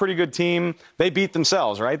 Pittsburgh's a pretty good team. They beat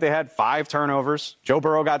themselves, right? They had 5 turnovers. Joe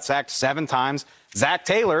Burrow got sacked 7 times. Zach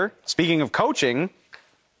Taylor, speaking of coaching,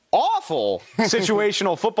 awful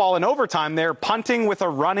situational football in overtime there, punting with a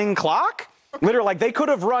running clock. Literally, they could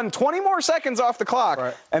have run 20 more seconds off the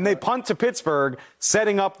clock, and they punt to Pittsburgh,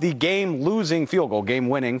 setting up the game-losing field goal,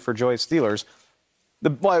 game-winning for Joy's Steelers.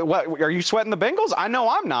 What, are you sweating the Bengals? I know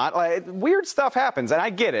I'm not. Weird stuff happens, and I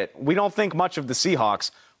get it. We don't think much of the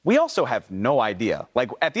Seahawks. We also have no idea.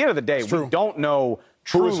 At the end of the day, we don't know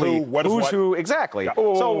truly who's who. Exactly. Yeah.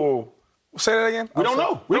 So, say that again? We don't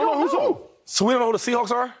know. We don't know who's who. So we don't know who the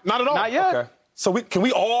Seahawks are? Not at all. Not yet. Okay. So can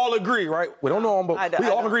we all agree, right? We don't know them, but we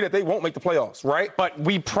all agree that they won't make the playoffs, right? But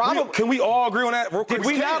we probably... Can we all agree on that? Did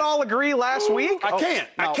we not all agree last week? I can't.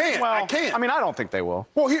 I can't. I mean, I don't think they will.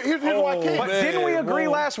 Well, here's why I can't. But didn't we agree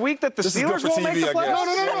last week that the Steelers won't make the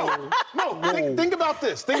playoffs? No. Think about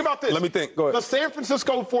this. Let me think. Go ahead. The San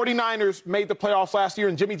Francisco 49ers made the playoffs last year,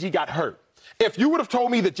 and Jimmy G got hurt. If you would have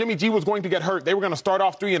told me that Jimmy G was going to get hurt, they were going to start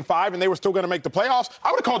off 3-5, and they were still going to make the playoffs,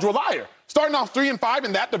 I would have called you a liar. Starting off 3-5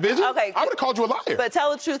 in that division, I would have called you a liar. But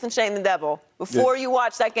tell the truth and shame the devil. Before you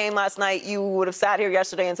watched that game last night, you would have sat here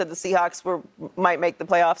yesterday and said the Seahawks might make the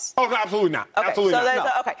playoffs? Oh, no, absolutely not. Okay, absolutely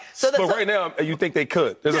not. But right now, you think they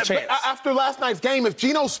could? There's a chance. After last night's game, if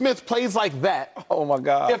Geno Smith plays like that, oh my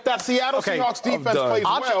God! If that Seattle Seahawks defense plays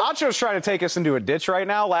well, Acho's trying to take us into a ditch right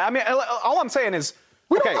now. I mean, all I'm saying is.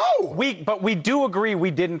 We don't know. But we do agree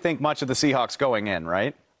we didn't think much of the Seahawks going in,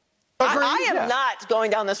 right? I am not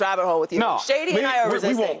going down this rabbit hole with you. No. Shady and I are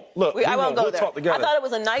resisting. I won't go there. I thought it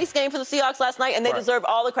was a nice game for the Seahawks last night, and they deserve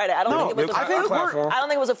all the credit. I don't think it was a fluke. I don't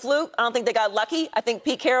think it was a fluke. I don't think they got lucky. I think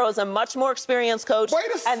Pete Carroll is a much more experienced coach.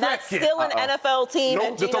 And that's still an NFL team. No,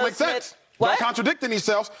 and this don't make sense. What? They're contradicting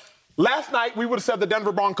themselves. Last night, we would have said the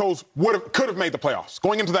Denver Broncos could have made the playoffs.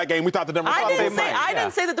 Going into that game, we thought the Denver Broncos I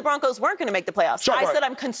didn't say that the Broncos weren't going to make the playoffs. Sure, I said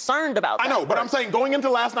I'm concerned about that. I know, but I'm saying going into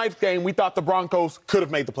last night's game, we thought the Broncos could have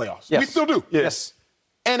made the playoffs. Yes. We still do. Yes.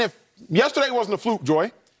 And if yesterday wasn't a fluke, Joy,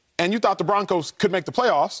 and you thought the Broncos could make the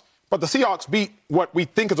playoffs, but the Seahawks beat what we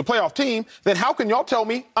think is a playoff team, then how can y'all tell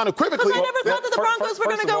me unequivocally? Because I never thought that the Broncos were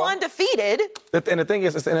going to go undefeated. And the thing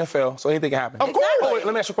is, it's the NFL, so anything can happen. Of course. Oh, wait,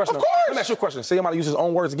 let me ask you a question. Of course. Let me ask you a question. See, I'm about to use his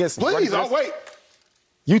own words against him. Please, I'll wait.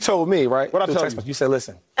 You told me, right? What I tell you? You said,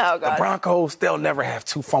 listen, the Broncos, they'll never have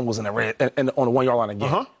 2 fumbles in the red on the 1 yard line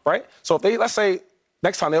again, right? So if let's say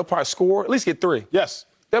next time they'll probably score, at least get 3. Yes.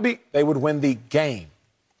 They would win the game.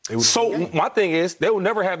 My thing is, they will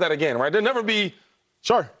never have that again, right? They'll never be.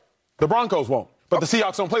 Sure. The Broncos won't. But the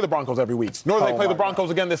Seahawks don't play the Broncos every week. Nor do they play the Broncos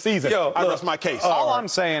again this season. I rest my case. All I'm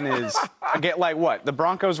saying is, I get what? The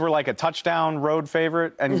Broncos were like a touchdown road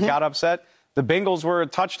favorite and got upset. the Bengals were a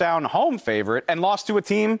touchdown home favorite and lost to a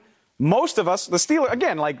team most of us, the Steelers,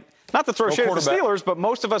 again, like, not to throw shade at the Steelers, but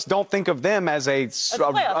most of us don't think of them as a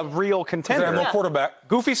real contender. They have no quarterback.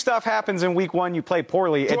 Goofy stuff happens in week one. You play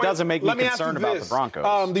poorly. It doesn't make me concerned about the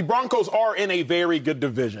Broncos. The Broncos are in a very good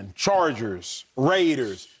division. Chargers,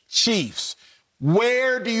 Raiders, Chiefs.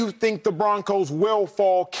 Where do you think the Broncos will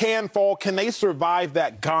fall, can fall? Can they survive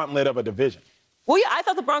that gauntlet of a division? Well, yeah, I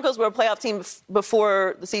thought the Broncos were a playoff team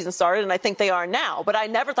before the season started, and I think they are now. But I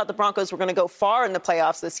never thought the Broncos were going to go far in the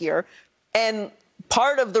playoffs this year. And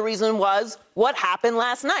part of the reason was what happened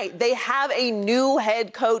last night. They have a new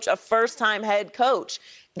head coach, a first-time head coach.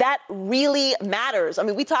 That really matters. I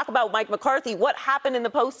mean, we talk about Mike McCarthy. What happened in the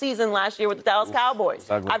postseason last year with the Dallas Cowboys?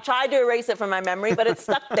 I've tried to erase it from my memory, but it's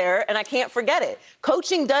stuck there, and I can't forget it.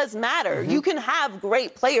 Coaching does matter. You can have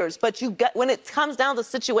great players, but when it comes down to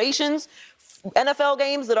situations, NFL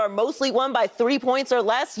games that are mostly won by 3 points or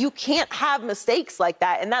less, you can't have mistakes like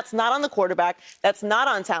that. And that's not on the quarterback. That's not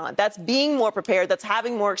on talent. That's being more prepared. That's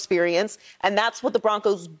having more experience. And that's what the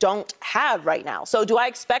Broncos don't have right now. So do I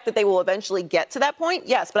expect that they will eventually get to that point?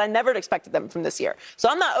 Yes, but I never expected them from this year. So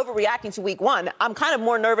I'm not overreacting to week one. I'm kind of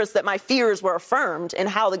more nervous that my fears were affirmed in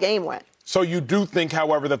how the game went. So you do think,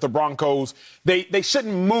 however, that the Broncos, they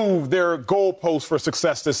shouldn't move their goalposts for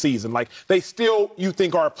success this season. Like, they still, you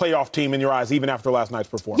think, are a playoff team in your eyes, even after last night's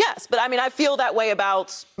performance? Yes, but I mean, I feel that way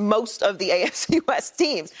about most of the AFC West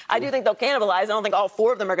teams. I do think they'll cannibalize. I don't think all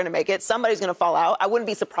 4 of them are going to make it. Somebody's going to fall out. I wouldn't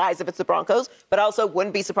be surprised if it's the Broncos, but I also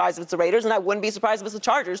wouldn't be surprised if it's the Raiders, and I wouldn't be surprised if it's the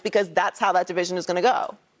Chargers, because that's how that division is going to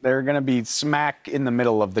go. They're going to be smack in the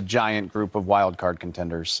middle of the giant group of wild card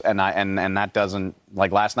contenders, and that doesn't,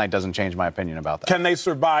 like, last night doesn't change my opinion about that. Can they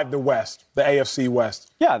survive the West, the AFC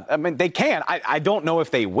West? Yeah, I mean, they can. I don't know if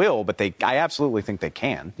they will, but I absolutely think they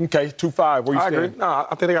can. Okay, 2-5. Where you stand? I agree. No,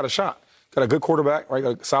 I think they got a shot. Got a good quarterback, right?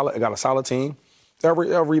 Got a solid team. They'll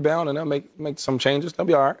rebound and they'll make some changes. They'll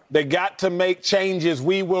be all right. They got to make changes.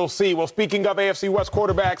 We will see. Well, speaking of AFC West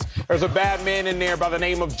quarterbacks, there's a bad man in there by the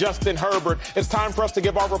name of Justin Herbert. It's time for us to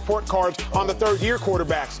give our report cards on the third-year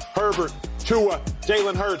quarterbacks. Herbert, Tua,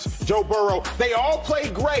 Jalen Hurts, Joe Burrow. They all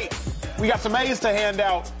played great. We got some A's to hand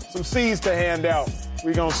out, some C's to hand out.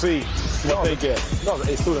 We're going to see what they get. No,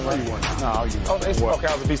 the A student, right? No, you know. Okay,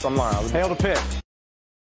 I was a beast online. Hail to Pitt.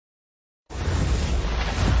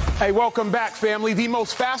 Hey, welcome back, family. The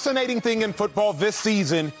most fascinating thing in football this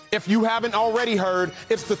season, if you haven't already heard,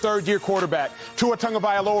 it's the third-year quarterback. Tua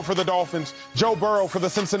Tagovailoa for the Dolphins, Joe Burrow for the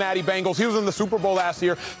Cincinnati Bengals. He was in the Super Bowl last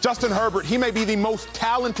year. Justin Herbert, he may be the most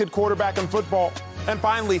talented quarterback in football. And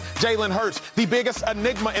finally, Jalen Hurts, the biggest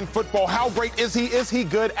enigma in football. How great is he? Is he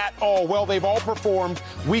good at all? Well, they've all performed.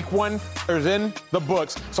 Week one is in the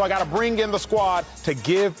books. So I got to bring in the squad to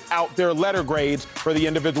give out their letter grades for the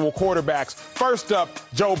individual quarterbacks. First up,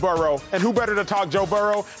 Joe Burrow. And who better to talk Joe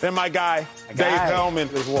Burrow than my guy, Dave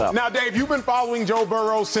Hellman. Now, Dave, you've been following Joe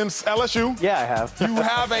Burrow since LSU. Yeah, I have. You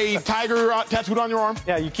have a tiger tattooed on your arm?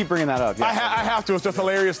 Yeah, you keep bringing that up. Yeah, I have to. It's just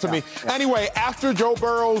hilarious to me. Yeah. Anyway, after Joe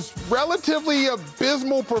Burrow's relatively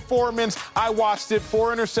abysmal performance, I watched it.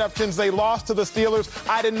 4 interceptions. They lost to the Steelers.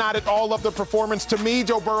 I did not at all love the performance. To me,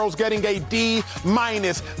 Joe Burrow's getting a D-.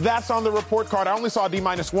 That's on the report card. I only saw a D-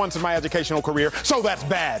 once in my educational career, so that's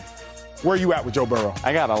bad. Where are you at with Joe Burrow?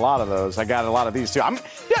 I got a lot of those. I got a lot of these, too.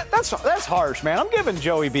 That's harsh, man. I'm giving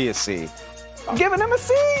Joey B a C. I'm giving him a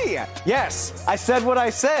C. Yes, I said what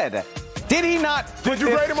I said. Did he not? Did you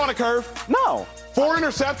grade him on a curve? No. 4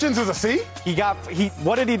 interceptions is a C?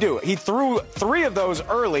 What did he do? He threw 3 of those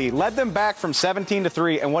early, led them back from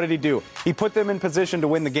 17-3, and what did he do? He put them in position to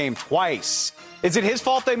win the game twice. Is it his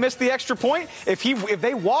fault they missed the extra point? If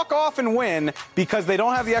they walk off and win because they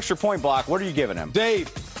don't have the extra point block, what are you giving him? Dave,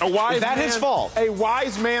 is that his fault? A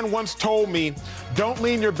wise man once told me, don't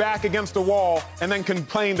lean your back against the wall and then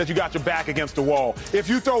complain that you got your back against the wall. If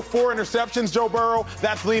you throw 4 interceptions, Joe Burrow,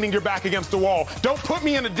 that's leaning your back against the wall. Don't put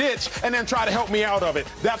me in a ditch and then try to help me out of it.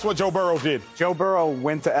 That's what Joe Burrow did. Joe Burrow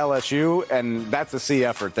went to LSU, and that's a C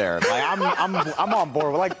effort there. Like, I'm on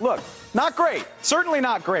board. Like, look, not great. Certainly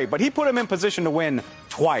not great, but he put him in position to win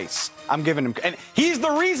twice. I'm giving him, and he's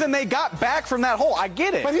the reason they got back from that hole. I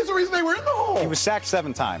get it. But he's the reason they were in the hole. He was sacked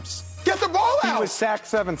 7 times. Get the ball out. He was sacked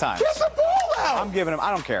 7 times. Get the ball out. I'm giving him, I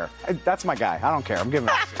don't care. That's my guy. I don't care. I'm giving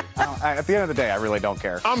him a C. At the end of the day, I really don't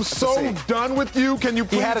care. I'm so done with you. Can you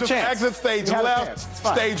please just exit stage left,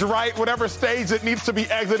 stage right, whatever stage that needs to be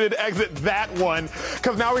exited, exit that one.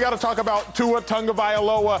 Because now we got to talk about Tua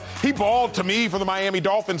Tagovailoa. He balled to me for the Miami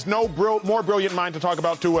Dolphins. No more brilliant mind to talk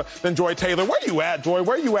about Tua than Joy Taylor. Where you at, Joy?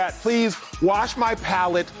 Where you at? Please wash my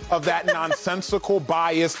palate of that nonsensical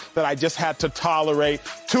bias that I just had to tolerate.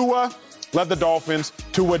 Tua led the Dolphins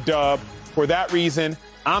to a dub. For that reason,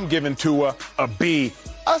 I'm giving Tua a B.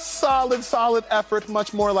 A solid effort,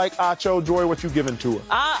 much more like Acho. Joy, what you giving Tua?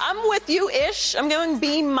 I'm with you-ish. I'm going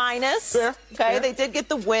B-. Fair. Okay, Fair. They did get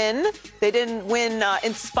the win. They didn't win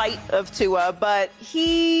in spite of Tua, but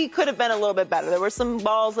he could have been a little bit better. There were some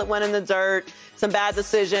balls that went in the dirt, some bad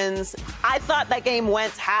decisions. I thought that game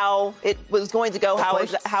went how it was going to go, how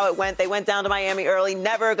it went. They went down to Miami early.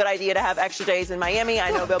 Never a good idea to have extra days in Miami.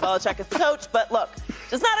 I know Bill Belichick is the coach, but look,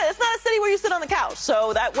 it's not a city where you sit on the couch.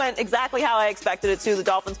 So that went exactly how I expected it to. The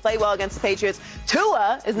Dolphins play well against the Patriots.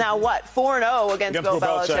 Tua is now, 4-0 against Bill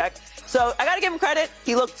Belichick. So I got to give him credit.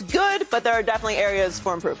 He looked good, but there are definitely areas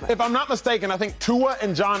for improvement. If I'm not mistaken, I think Tua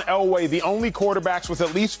and John Elway, the only quarterbacks with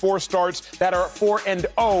at least 4 starts that are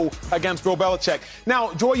 4-0 against Bill Belichick.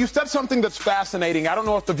 Now, Joy, you said something that's fascinating. I don't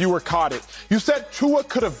know if the viewer caught it. You said Tua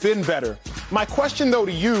could have been better. My question, though,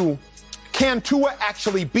 to you, can Tua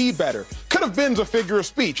actually be better? Could have been's a figure of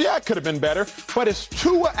speech. Yeah, it could have been better. But is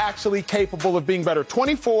Tua actually capable of being better?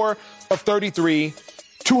 24 of 33,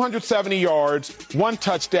 270 yards, 1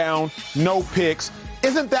 touchdown, no picks.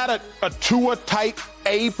 Isn't that a Tua-type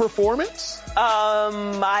A performance?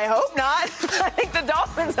 I hope not. I think the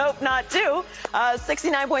Dolphins hope not, too.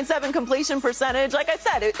 69.7 completion percentage. Like I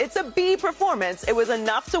said, it's a B performance. It was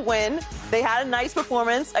enough to win. They had a nice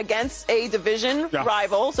performance against a division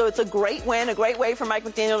rival, so it's a great win, a great way for Mike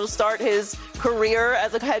McDaniel to start his career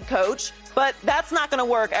as a head coach. But that's not going to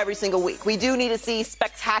work every single week. We do need to see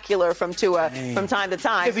spectacular from Tua from time to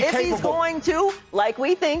time. Is he capable? He's going to, like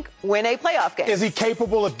we think, win a playoff game. Is he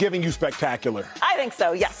capable of giving you spectacular? I think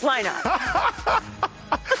so, yes. Why not?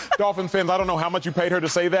 Dolphin fans, I don't know how much you paid her to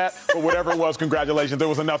say that, but whatever it was, congratulations. It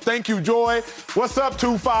was enough. Thank you, Joy. What's up,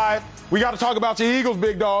 2-5? We got to talk about your Eagles,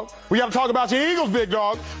 big dog. We got to talk about your Eagles, big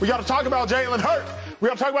dog. We got to talk about Jalen Hurts. We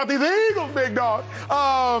got to talk about these Eagles, big dog.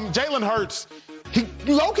 Jalen Hurts. He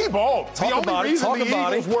low-key balled. The only reason the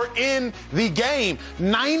Eagles were in the game.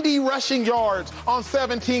 90 rushing yards on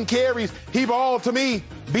 17 carries. He balled to me.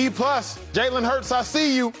 B+. Jalen Hurts, I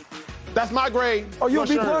see you. That's my grade. Oh, you a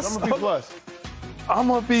B+? I'm a B+. I'm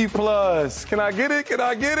a B+. Can I get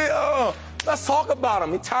it? Let's talk about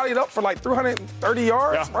him. He tallied up for like 330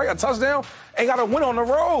 yards, right? A touchdown. Ain't got a win on the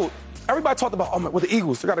road. Everybody talked about, with the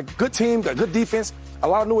Eagles, they got a good team, got good defense, a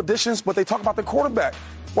lot of new additions, but they talk about the quarterback.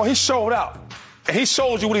 Well, he showed out. And he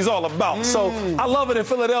showed you what he's all about. So I love it in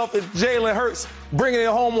Philadelphia. Jalen Hurts bringing it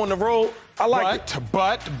home on the road. I like it.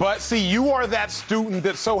 But see, you are that student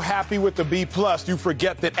that's so happy with the B+, you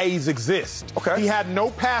forget that A's exist. Okay. He had no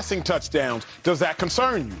passing touchdowns. Does that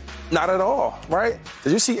concern you? Not at all, right?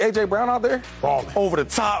 Did you see A.J. Brown out there? Balling. Over the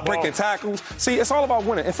top, breaking tackles. See, it's all about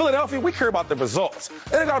winning. In Philadelphia, we care about the results.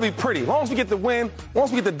 It ain't got to be pretty. As long as we get the win,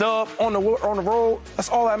 once we get the dub on the road, that's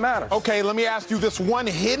all that matters. Okay, let me ask you this one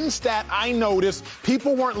hidden stat I noticed.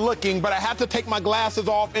 People weren't looking, but I had to take my glasses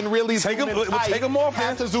off and really zoom in tight. Take them off,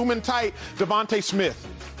 Had to zoom in tight. Devontae Smith,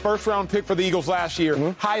 first-round pick for the Eagles last year.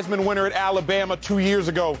 Heisman winner at Alabama 2 years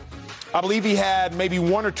ago. I believe he had maybe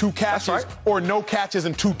 1 or 2 catches or no catches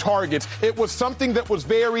and 2 targets. It was something that was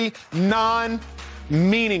very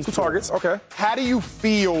non-meaningful. 2 targets, okay. How do you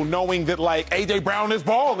feel knowing that, like, A.J. Brown is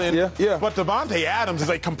balling, but Devontae Adams is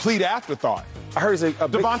a complete afterthought? I heard he's a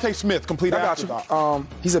big, Devontae Smith, complete afterthought.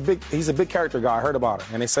 He's a big character guy. I heard about it.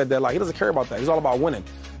 And they said that, like, he doesn't care about that. He's all about winning.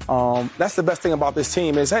 That's the best thing about this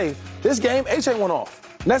team is, hey, this game, A.J. went off.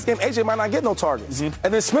 Next game, A.J. might not get no targets. And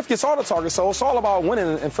then Smith gets all the targets, so it's all about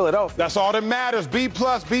winning in Philadelphia. That's all that matters. B+, B+.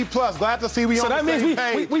 Glad to see we on the same page. So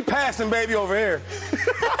that means we passing, baby, over here.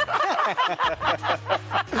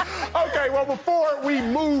 Okay, well, before we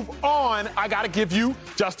move on, I got to give you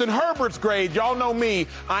Justin Herbert's grade. Y'all know me.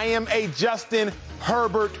 I am a Justin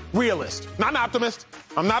Herbert realist. Not an optimist.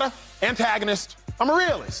 I'm not an antagonist. I'm a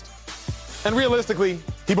realist. And realistically,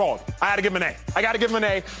 he balled. I had to give him an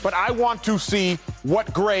A. But I want to see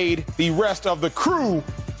what grade the rest of the crew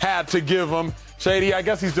had to give him. Shady, I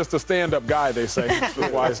guess he's just a stand-up guy, they say. That's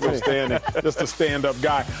why he's still standing. Just a stand-up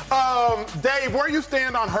guy. Dave, where you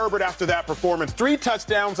stand on Herbert after that performance? 3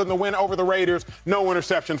 touchdowns in the win over the Raiders. No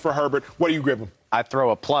interceptions for Herbert. What do you give him? I throw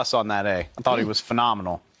a plus on that A. I thought he was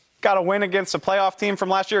phenomenal. Got a win against a playoff team from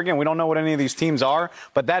last year. Again, we don't know what any of these teams are,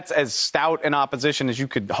 but that's as stout an opposition as you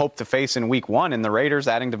could hope to face in week 1 in the Raiders,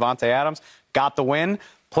 adding Devontae Adams. Got the win,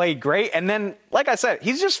 played great. And then, like I said,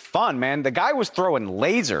 he's just fun, man. The guy was throwing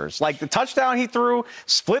lasers. Like the touchdown he threw,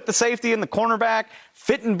 split the safety and the cornerback,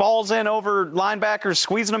 fitting balls in over linebackers,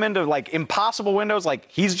 squeezing them into, like, impossible windows. Like,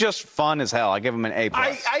 he's just fun as hell. I give him an A+.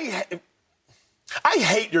 I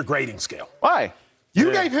hate your grading scale. Why?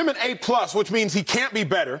 You gave him an A+, which means he can't be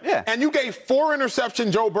better. Yeah. And you gave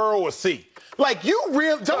 4-interception Joe Burrow a C. Like, you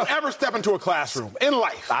really don't ever step into a classroom in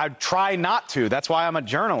life. I try not to. That's why I'm a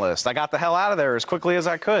journalist. I got the hell out of there as quickly as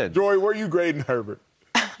I could. Joy, where are you grading Herbert?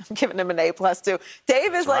 I'm giving him an A+ too.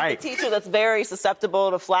 Dave is like the teacher that's very susceptible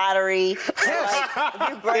to flattery.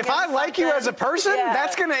 If I like you as a person,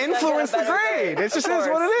 that's going to influence the grade. It just is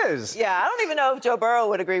what it is. Yeah, I don't even know if Joe Burrow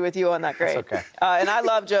would agree with you on that grade. That's okay. And I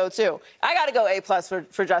love Joe too. I got to go A+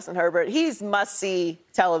 for Justin Herbert. He's must-see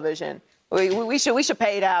television. We should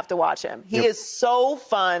pay to have to watch him. He is so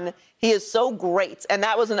fun. He is so great. And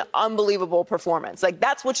that was an unbelievable performance. Like,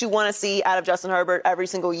 that's what you want to see out of Justin Herbert every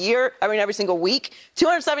single week.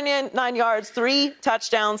 279 yards, 3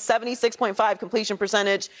 touchdowns, 76.5 completion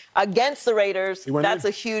percentage against the Raiders. That's a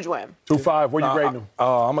huge win. 2.5. Where you grading him?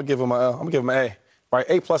 I'm gonna give him an A. Right,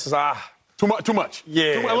 A+ is Too much.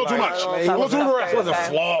 Yeah, a little too much. It wasn't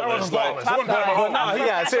flawless.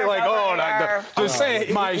 Just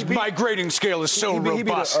saying. My grading scale is so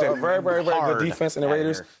robust. He beat a very, very, very good defense in the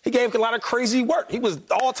Raiders. He gave a lot of crazy work. He was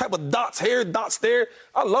all type of dots here, dots there.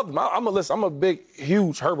 I loved him. I'm a big,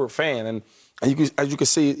 huge Herbert fan, and as you can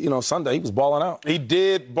see, Sunday he was balling out. He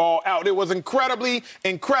did ball out. It was incredibly,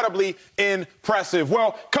 incredibly impressive.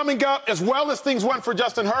 Well, coming up, as well as things went for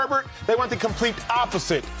Justin Herbert, they went the complete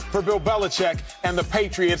opposite for Bill Belichick and the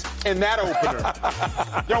Patriots in that opener.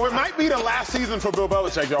 It might be the last season for Bill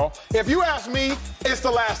Belichick, y'all. If you ask me, it's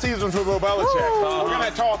the last season for Bill Belichick. We're going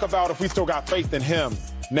to talk about if we still got faith in him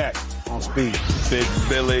next on Speed. Big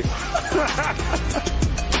Billy.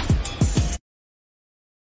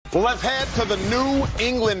 Well, let's head to the New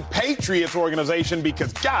England Patriots organization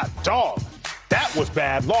because, God dog, that was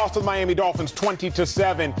bad. Lost to the Miami Dolphins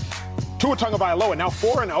 20-7. Tua Tagovailoa now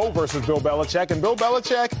 4-0 versus Bill Belichick. And Bill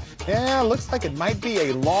Belichick, looks like it might be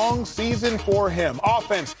a long season for him.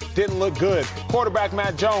 Offense didn't look good. Quarterback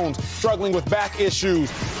Matt Jones struggling with back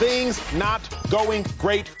issues. Things not going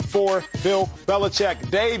great for Bill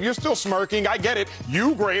Belichick. Dave, you're still smirking. I get it.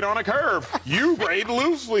 You grade on a curve. You grade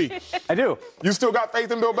loosely. I do. You still got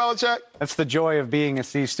faith in Bill Belichick? That's the joy of being a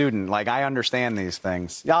C student. Like, I understand these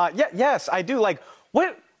things. Yes, I do. Like,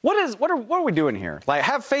 what are we doing here? Like,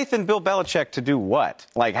 have faith in Bill Belichick to do what?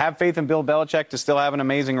 Like, have faith in Bill Belichick to still have an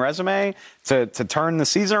amazing resume, to turn the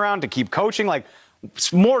season around, to keep coaching? Like,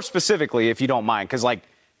 more specifically, if you don't mind, because, like,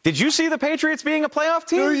 did you see the Patriots being a playoff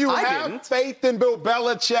team? Do you have faith in Bill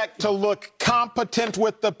Belichick to look competent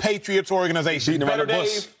with the Patriots organization? Better,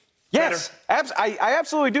 Dave? Yes, I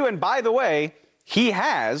absolutely do. And by the way, he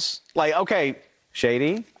has, like, okay,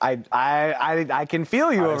 Shady, I can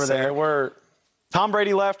feel you over there. Word. Tom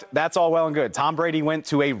Brady left. That's all well and good. Tom Brady went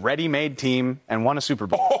to a ready-made team and won a Super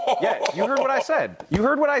Bowl. Yeah, you heard what I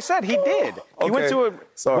said. He did. He went to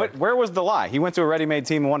where was the lie? He went to a ready-made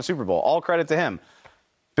team and won a Super Bowl. All credit to him.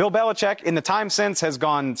 Bill Belichick, in the time since, has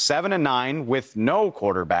gone 7-9 with no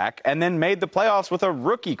quarterback and then made the playoffs with a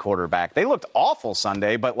rookie quarterback. They looked awful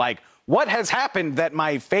Sunday, but, like, what has happened that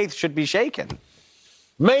my faith should be shaken?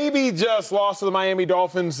 Maybe just lost to the Miami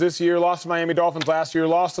Dolphins this year, lost to Miami Dolphins last year,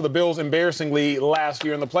 lost to the Bills embarrassingly last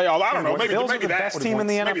year in the playoffs. I don't know. Maybe the best team in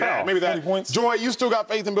the NFL. Maybe that. Joy, you still got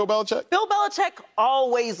faith in Bill Belichick? Bill Belichick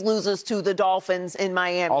always loses to the Dolphins in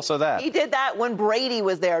Miami. Also that. He did that when Brady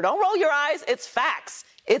was there. Don't roll your eyes. It's facts.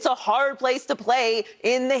 It's a hard place to play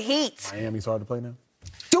in the heat. Miami's hard to play now.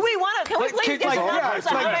 Do we want to? Can we please get numbers?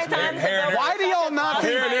 Why do y'all not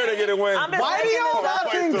here and there to get a win? Why do y'all not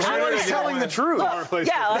think Joy's telling the truth? They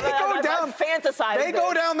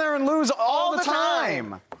go down there and lose all the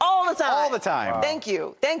time. All the time. All the time. Wow. Thank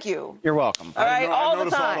you. You're welcome. All right, all the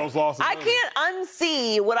time. I can't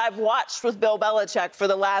unsee what I've watched with Bill Belichick for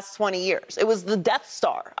the last 20 years. It was the Death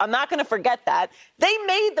Star. I'm not going to forget that. They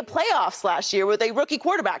made the playoffs last year with a rookie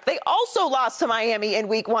quarterback. They also lost to Miami in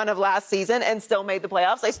week 1 of last season and still made the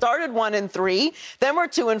playoffs. They started 1-3, then were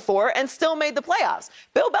 2-4, and still made the playoffs.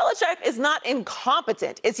 Bill Belichick is not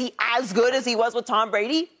incompetent. Is he as good as he was with Tom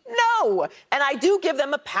Brady? No. And I do give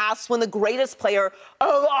them a pass when the greatest player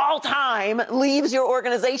of all time leaves your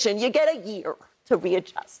organization. You get a year to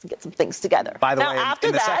readjust, to get some things together. By the way,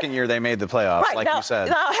 in the second year, they made the playoffs, you said.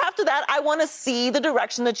 Now, after that, I want to see the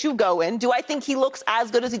direction that you go in. Do I think he looks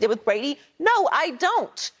as good as he did with Brady? No, I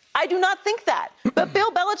don't. I do not think that. But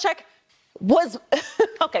Bill Belichick was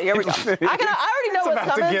okay. Here we go. I already know what's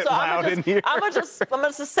coming, so I'm gonna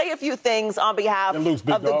just say a few things on behalf of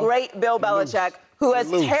the great Bill Belichick, who has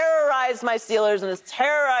terrorized my Steelers and has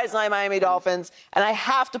terrorized my Miami Dolphins, and I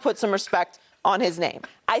have to put some respect on his name.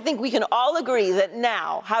 I think we can all agree that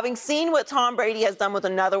now, having seen what Tom Brady has done with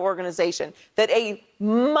another organization, that a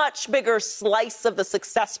much bigger slice of the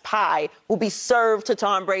success pie will be served to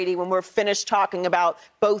Tom Brady when we're finished talking about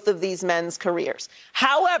both of these men's careers.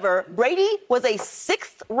 However, Brady was a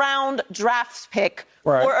 6th-round draft pick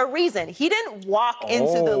for a reason. He didn't walk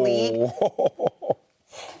into the league.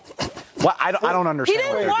 Well, I don't understand.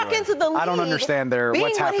 He didn't walk into the league. I don't understand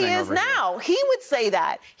what's happening what he is over now. He would say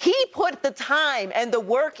that. He put the time and the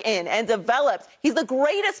work in and developed. He's the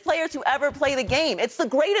greatest player to ever play the game. It's the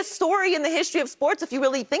greatest story in the history of sports if you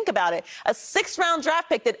really think about it. A 6th-round draft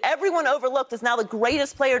pick that everyone overlooked is now the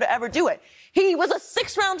greatest player to ever do it. He was a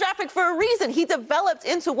 6th-round draft pick for a reason. He developed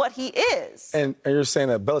into what he is. And you're saying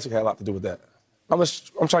that Belichick had a lot to do with that. I'm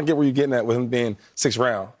trying to get where you're getting at with him being 6th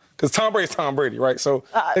round. Because Tom Brady's Tom Brady, right? So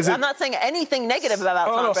I'm not saying anything negative about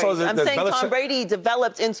Tom Brady. I'm saying Tom Brady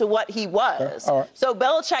developed into what he was. Okay. Right. So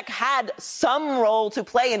Belichick had some role to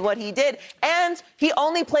play in what he did, and he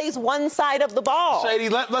only plays one side of the ball. Shady,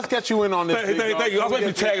 let's get you in on this. Thank you. I was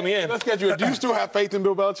waiting for you tagging me in. Let's get you in. Do you still have faith in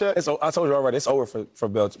Bill Belichick? I told you already. It's over for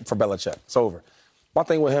Belichick. It's over. My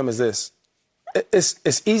thing with him is this.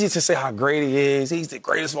 It's easy to say how great he is. He's the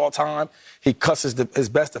greatest of all time. He cuts his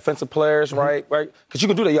best defensive players, right? Because you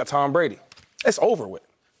can do that. You got Tom Brady. It's over with,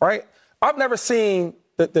 right? I've never seen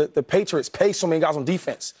the Patriots pay so many guys on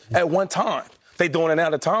defense at one time. They doing it now.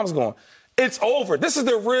 The time's gone. It's over. This is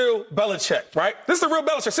the real Belichick, right? This is the real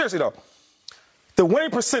Belichick. Seriously, though. The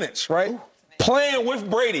winning percentage, right? Playing with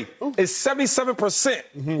Brady is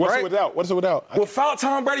 77%. What's it without? What's it without? Without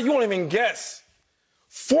Tom Brady, you won't even guess.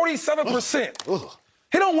 47%.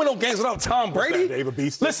 He don't win no games without Tom Brady. David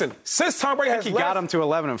Beast. Listen, since Tom Brady has He left, got him to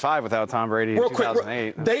 11-5 without Tom Brady in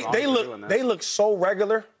 2008. They look so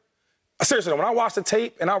regular. Seriously, when I watch the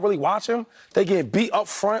tape and I really watch them, they get beat up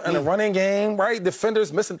front in the running game, right?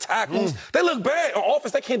 Defenders missing tackles. They look bad on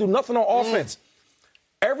offense. They can't do nothing on offense.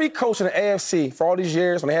 Every coach in the AFC for all these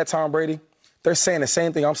years when they had Tom Brady, they're saying the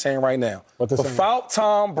same thing I'm saying right now. Without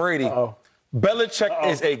Tom Brady, Belichick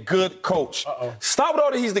is a good coach. Stop with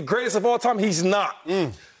all that he's the greatest of all time. He's not.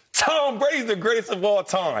 Tom Brady's the greatest of all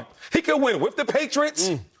time. He can win with the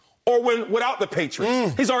Patriots or win without the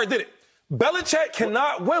Patriots. He's already did it. Belichick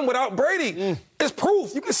cannot win without Brady. It's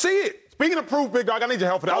proof. You can see it. Speaking of proof, big dog, I need your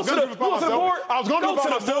help for that. I was going to do this by myself. I was going to do it by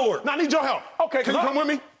myself. Now I need your help. Okay, can you come with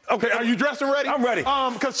me? Okay, are you dressed and ready? I'm ready.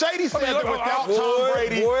 Because Shady said that without Tom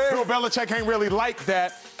Brady, Bill Belichick ain't really like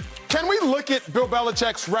that. Can we look at Bill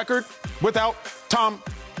Belichick's record without Tom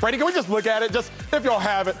Brady? Can we just look at it, just if y'all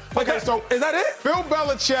have it? Okay, so is that it? Bill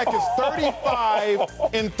Belichick is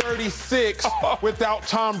 35-36 without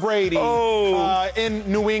Tom Brady in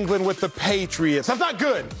New England with the Patriots. That's not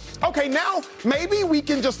good. Okay, now maybe we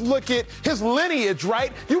can just look at his lineage,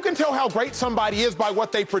 right? You can tell how great somebody is by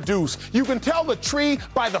what they produce. You can tell the tree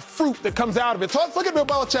by the fruit that comes out of it. So let's look at Bill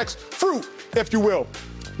Belichick's fruit, if you will.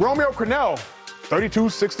 Romeo Crennel,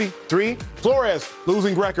 32-63. Flores,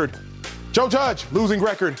 losing record. Joe Judge, losing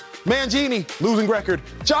record. Mangini, losing record.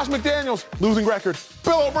 Josh McDaniels, losing record.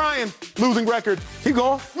 Bill O'Brien, losing record. Keep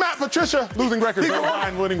going. Matt Patricia, losing record. Bill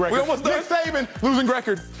O'Brien, winning record. We almost Nick Saban, losing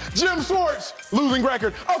record. Jim Schwartz, losing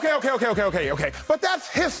record. Okay. But that's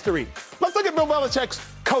history. Let's look at Bill Belichick's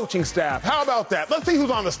coaching staff. How about that? Let's see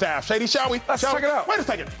who's on the staff. Shady, shall we? Let's check it out. Wait a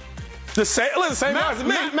second. The same guys as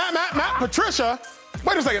me. Matt Patricia.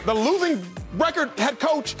 Wait a second. The losing record head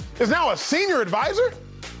coach is now a senior advisor?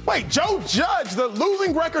 Wait, Joe Judge, the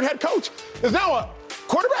losing record head coach, is now a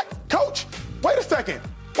quarterback coach? Wait a second.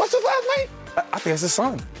 What's his last name? I think it's his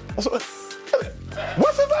son. What's his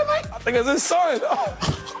last name? I think it's his son.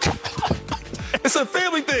 It's a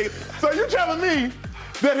family thing. So you're telling me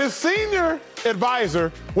that his senior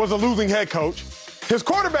advisor was a losing head coach, his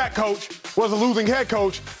quarterback coach was a losing head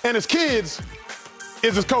coach, and his kids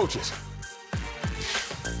is his coaches?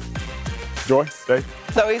 Joy, Dave?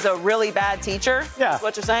 So he's a really bad teacher? Yeah. Is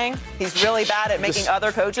what you're saying? He's really bad at making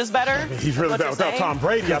other coaches better? He's really bad without Tom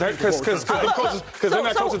Brady. Because they're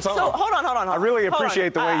not coaching Tom. So hold on. I really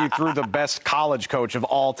appreciate the way you threw the best college coach of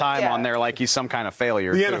all time on there like he's some kind of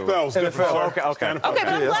failure. The NFL's different. Okay. Okay, but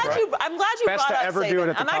I'm glad you Best brought to up ever Saban. do it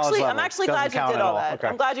at the college level. I'm actually Doesn't glad you count did at all all. that. Okay.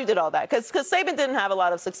 I'm glad you did all that because Saban didn't have a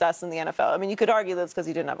lot of success in the NFL. I mean, you could argue that's because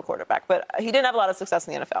he didn't have a quarterback, but he didn't have a lot of success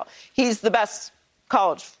in the NFL. He's the best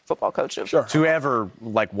college football coach to ever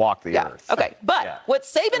walk the earth. Okay, but what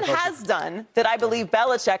Saban has done that I believe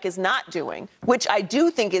Belichick is not doing, which I do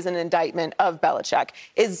think is an indictment of Belichick,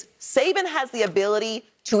 is Saban has the ability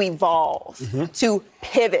to evolve, to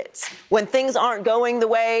pivot. When things aren't going the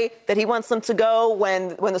way that he wants them to go,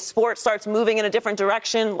 when the sport starts moving in a different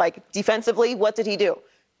direction, like defensively, what did he do?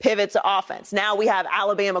 Pivot to offense. Now we have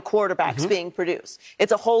Alabama quarterbacks being produced.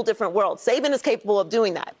 It's a whole different world. Saban is capable of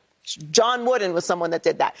doing that. John Wooden was someone that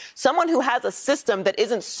did that. Someone who has a system that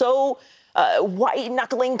isn't so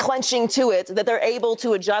white-knuckling, clenching to it, that they're able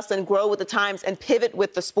to adjust and grow with the times and pivot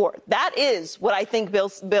with the sport. That is what I think Bill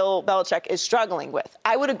Belichick is struggling with.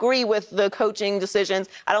 I would agree with the coaching decisions.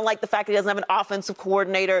 I don't like the fact that he doesn't have an offensive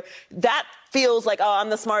coordinator. That feels like, oh, I'm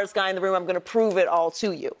the smartest guy in the room. I'm going to prove it all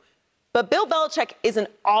to you. But Bill Belichick is an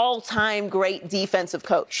all-time great defensive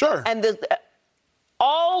coach. Sure. And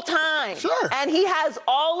all time. Sure. And he has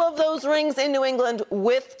all of those rings in New England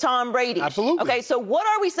with Tom Brady. Absolutely. Okay, so what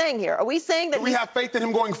are we saying here? Are we saying that we have faith in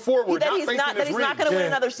him going forward? That he's not going to win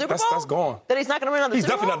another Super Bowl? That's gone. That he's not going to win another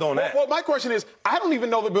Super Bowl? He's definitely not doing that. Well, my question is, I don't even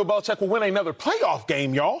know that Bill Belichick will win another playoff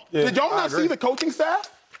game, y'all. Yeah, Did y'all not see the coaching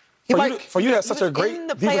staff? For you to have such a great in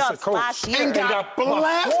the defensive playoffs coach. last year. And got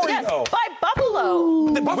blasted. Yes, by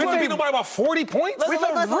Buffalo. Buffalo beat nobody about 40 points? With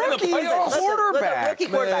a rookie quarterback.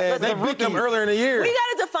 Let's They beat them earlier in the year. We got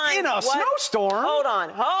to define In a snowstorm. Hold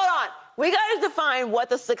on. We got to define what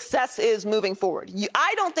the success is moving forward.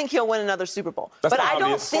 I don't think he'll win another Super Bowl. That's but not I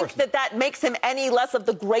don't obvious. think that makes him any less of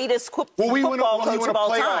the greatest football Will he win a coach of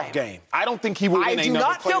all playoff time. game? I don't think he will win I another do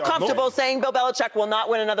not feel playoff comfortable game. saying Bill Belichick will not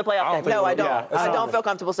win another playoff game. No, I don't. I don't feel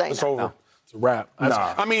comfortable saying It's that. over. It's a wrap.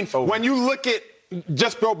 I mean, when you look at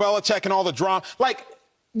just Bill Belichick and all the drama, like,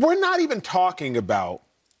 we're not even talking about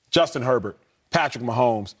Justin Herbert, Patrick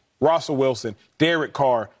Mahomes, Russell Wilson, Derek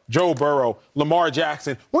Carr, Joe Burrow, Lamar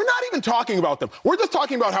Jackson. We're not even talking about them. We're just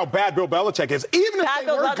talking about how bad Bill Belichick is. Even if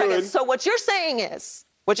they were good. So what you're saying is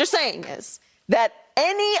that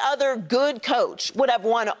any other good coach would have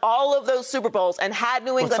won all of those Super Bowls and had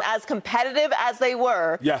New England as competitive as they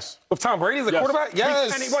were. Yes. With Tom Brady as a quarterback?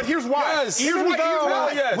 Yes. But here's why. Yes. Here's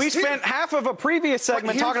why. Yes. We spent half of a previous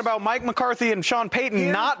segment talking about Mike McCarthy and Sean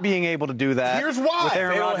Payton not being able to do that. Here's why. With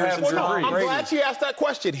Aaron Rodgers and Drew Brees. I'm glad she asked that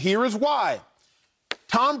question. Here is why.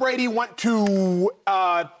 Tom Brady went to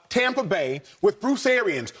Tampa Bay with Bruce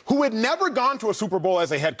Arians, who had never gone to a Super Bowl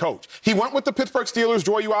as a head coach. He went with the Pittsburgh Steelers,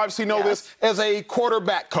 Joy, you obviously know this, as a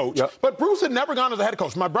quarterback coach. Yep. But Bruce had never gone as a head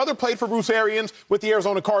coach. My brother played for Bruce Arians with the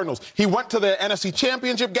Arizona Cardinals. He went to the NFC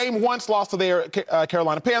Championship game once, lost to the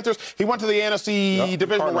Carolina Panthers. He went to the NFC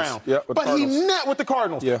divisional round. But he met with the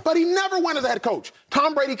Cardinals. Yeah. But he never went as a head coach.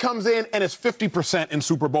 Tom Brady comes in and is 50% in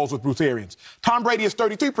Super Bowls with Bruce Arians. Tom Brady is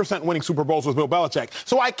 33% winning Super Bowls with Bill Belichick.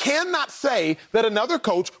 So I cannot say that another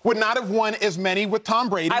coach would not have won as many with Tom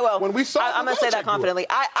Brady. I will. When we saw I'm going to say that confidently.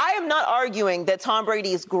 I am not arguing that Tom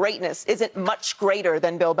Brady's greatness isn't much greater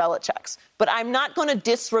than Bill Belichick's, but I'm not going to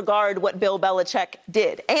disregard what Bill Belichick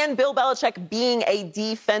did. And Bill Belichick being a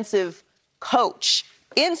defensive coach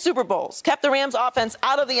in Super Bowls kept the Rams offense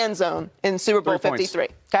out of the end zone in Super Bowl 53.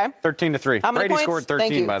 Okay? 13-3. How many Brady points? scored 13,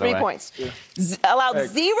 Thank you. by the 3 way. points. Allowed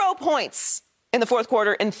 0 points in the fourth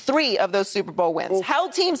quarter in 3 of those Super Bowl wins.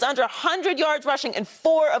 Held teams under 100 yards rushing in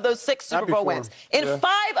 4 of those 6 Super Bowl wins. In 5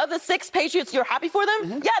 of the 6 Patriots, you're happy for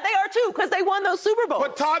them? Yeah, they are too, because they won those Super Bowls.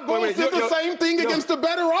 But Todd Bowles did the same thing against the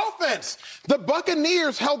better offense. The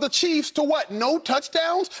Buccaneers held the Chiefs to what? No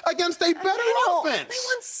touchdowns against a better offense. They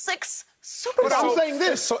won 6 Super Bowls. But I'm saying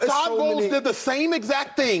this. Todd Bowles did the same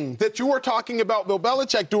exact thing that you were talking about Bill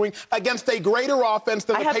Belichick doing against a greater offense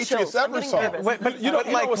than the Patriots ever saw. But you know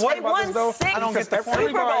what's funny about this, though? I don't get the point.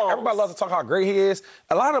 Everybody loves to talk how great he is.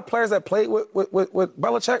 A lot of the players that played with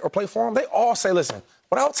Belichick or played for him, they all say, listen,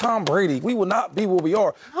 without Tom Brady, we would not be where we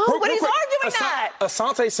are. Nobody's arguing that.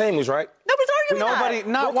 Asante Samuels, right? Nobody's arguing that.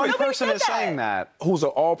 Not one person is saying that. Who's an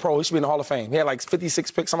all-pro. He should be in the Hall of Fame. He had like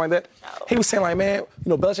 56 picks, something like that. No. He was saying, like, man,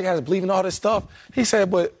 Belichick has to believe in all this stuff. He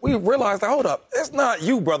said, but we realized, hold up, it's not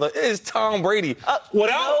you, brother. It's Tom Brady.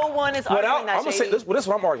 No one is arguing that, I'm going to say this is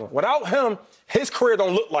what I'm arguing. Without him, his career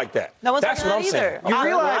don't look like that. No one's That's what I'm saying. You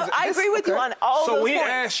realize I agree with you on all those points. So we points.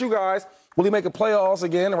 ask you guys, will he make a playoffs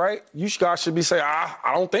again, right? You guys should be saying,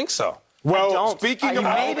 I don't think so. Well, speaking of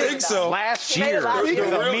I don't think so. Last year,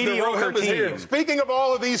 the mediocre team. Speaking of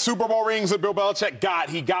all of these Super Bowl rings that Bill Belichick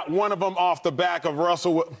got, he got one of them off the back of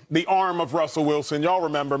the arm of Russell Wilson. Y'all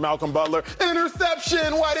remember Malcolm Butler.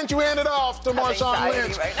 Interception. Why didn't you hand it off to Marshawn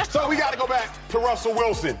Lynch? Right, so we got to go back to Russell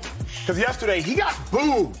Wilson. Because yesterday he got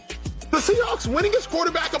booed. The Seahawks, winningest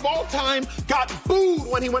quarterback of all time, got booed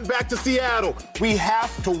when he went back to Seattle. We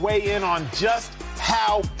have to weigh in on just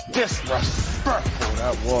how disrespectful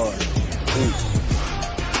that was.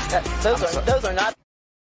 Those are not.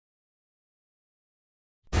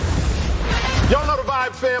 Y'all know the vibe.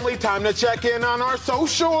 right, family, time to check in on our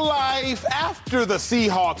social life after the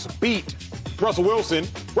Seahawks beat Russell Wilson.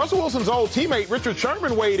 Russell Wilson's old teammate Richard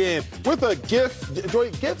Sherman weighed in with a GIF.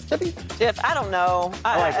 GIF, I don't know.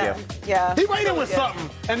 I like GIF. Yeah. He weighed in with something,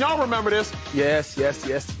 and y'all remember this? Yes.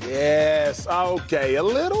 Okay, a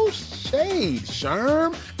little shade,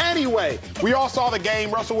 Sherm. Anyway, we all saw the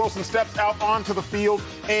game. Russell Wilson steps out onto the field,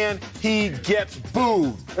 and he gets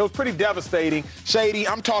booed. It was pretty devastating. Shady,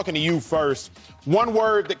 I'm talking to you first. One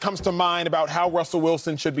word that comes to mind about how Russell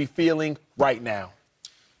Wilson should be feeling right now.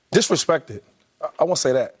 Disrespected. I won't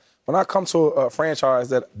say that. When I come to a franchise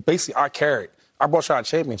that basically I carried, I brought you out a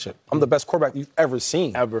championship. I'm the best quarterback you've ever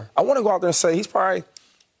seen. Ever. I want to go out there and say he's probably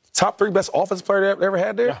top 3 best offensive player they ever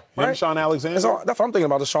had there. Yeah, right? Sean Alexander. That's what I'm thinking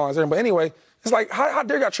about, the Sean Alexander. But anyway, it's like, how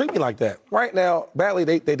dare y'all treat me like that? Right now, badly,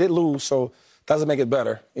 they did lose, so doesn't make it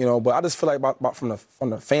better, you know. But I just feel like about from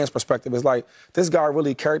the fans' perspective, it's like this guy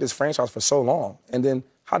really carried this franchise for so long, and then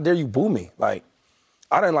how dare you boo me? Like,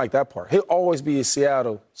 I didn't like that part. He'll always be a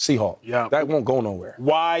Seattle Seahawk. Yeah. That won't go nowhere.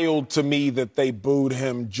 Wild to me that they booed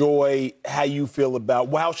him. Joy, how you feel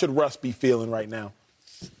about, how should Russ be feeling right now?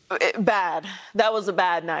 Bad. That was a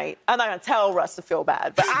bad night. I'm not going to tell Russ to feel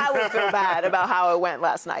bad, but I would feel bad about how it went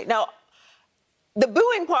last night. Now, the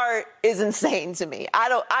booing part is insane to me. I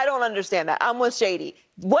don't understand that. I'm with Shady.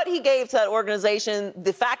 What he gave to that organization,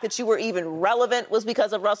 the fact that you were even relevant was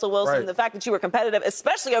because of Russell Wilson. Right. The fact that you were competitive,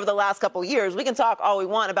 especially over the last couple of years. We can talk all we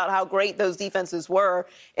want about how great those defenses were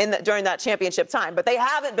during that championship time, but they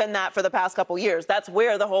haven't been that for the past couple of years. That's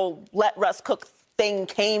where the whole let Russ cook thing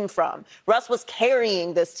came from. Russ was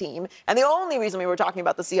carrying this team, and the only reason we were talking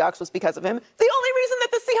about the Seahawks was because of him. The only reason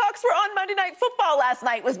that the Seahawks were on Monday Night Football last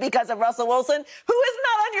night was because of Russell Wilson, who is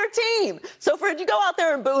not on your team. So for you to go out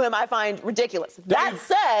there and boo him, I find ridiculous. That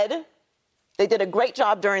said, they did a great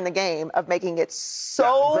job during the game of making it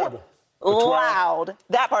so loud.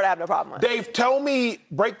 That part I have no problem with. Dave,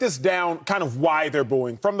 break this down, kind of why they're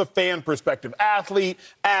booing from the fan perspective. Athlete.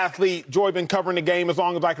 Joy been covering the game as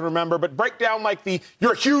long as I can remember, but break down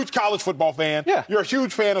you're a huge college football fan. Yeah. You're a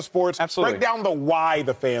huge fan of sports. Absolutely. Break down the why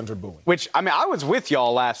the fans are booing. Which, I mean, I was with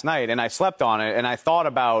y'all last night, and I slept on it, and I thought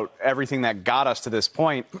about everything that got us to this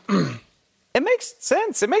point. It makes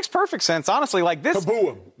sense. It makes perfect sense, honestly. Like this. To boo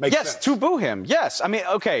him makes sense. Yes, to boo him. Yes. I mean,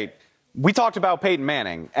 okay. We talked about Peyton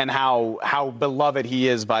Manning and how beloved he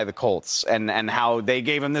is by the Colts and how they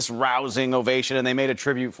gave him this rousing ovation and they made a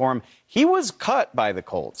tribute for him. He was cut by the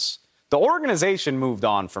Colts. The organization moved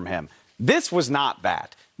on from him. This was not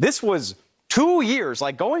that. This was 2 years,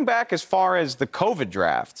 like going back as far as the COVID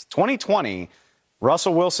draft, 2020,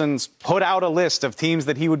 Russell Wilson's put out a list of teams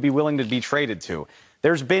that he would be willing to be traded to.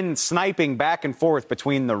 There's been sniping back and forth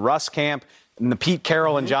between the Russ camp and the Pete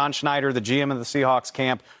Carroll and John Schneider, the GM of the Seahawks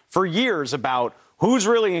camp, for years about who's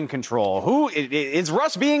really in control. Who is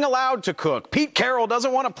Russ being allowed to cook? Pete Carroll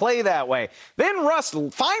doesn't want to play that way. Then Russ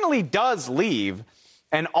finally does leave,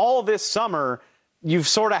 and all this summer you've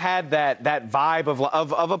sort of had that vibe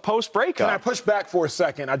of a post-breakup. Can I push back for a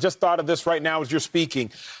second? I just thought of this right now as you're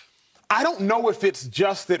speaking. I don't know if it's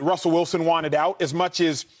just that Russell Wilson wanted out as much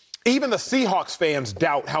as even the Seahawks fans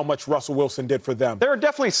doubt how much Russell Wilson did for them. There are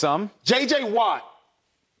definitely some. J.J. Watt,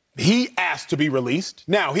 he asked to be released.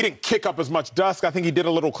 Now, he didn't kick up as much dust. I think he did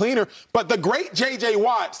a little cleaner. But the great J.J.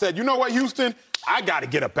 Watt said, you know what, Houston? I got to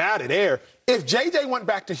get up out of there. If J.J. went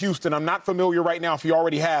back to Houston, I'm not familiar right now if he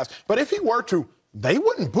already has, but if he were to, they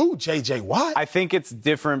wouldn't boo J.J. Watt. I think it's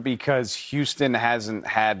different because Houston hasn't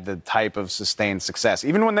had the type of sustained success.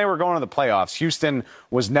 Even when they were going to the playoffs, Houston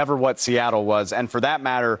was never what Seattle was. And for that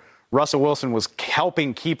matter, Russell Wilson was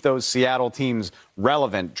helping keep those Seattle teams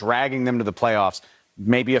relevant, dragging them to the playoffs.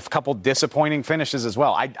 Maybe a couple disappointing finishes as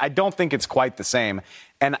well. I don't think it's quite the same.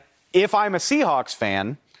 And if I'm a Seahawks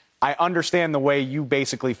fan, I understand the way you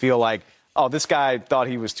basically feel like, oh, this guy thought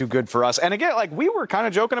he was too good for us. And again, like we were kind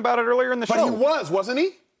of joking about it earlier in the show. But he was, wasn't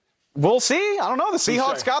he? We'll see. I don't know. The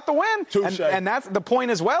Seahawks got the win. And that's the point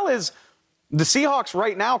as well is the Seahawks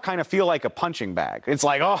right now kind of feel like a punching bag. It's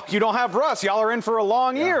like, oh, you don't have Russ. Y'all are in for a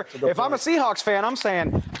long year. If I'm a Seahawks fan, I'm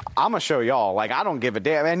saying, I'm going to show y'all. Like, I don't give a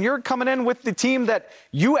damn. And you're coming in with the team that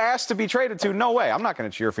you asked to be traded to. No way. I'm not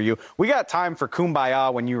going to cheer for you. We got time for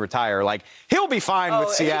Kumbaya when you retire. Like, he'll be fine with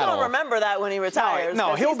Seattle. He's going to remember that when he retires.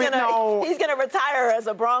 No, he's going to retire as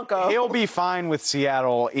a Bronco. He'll be fine with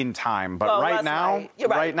Seattle in time. But right now, you're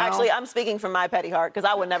right. Right now, actually, I'm speaking from my petty heart because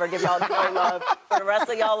I would never give y'all no love for the rest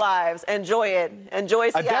of y'all lives. Enjoy it. Enjoy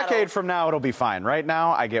Seattle. A decade from now, it'll be fine. Right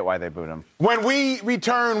now, I get why they booed him. When we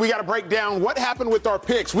return, we got to break down what happened with our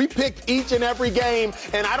picks. We picked each and every game,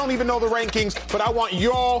 and I don't even know the rankings, but I want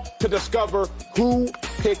y'all to discover who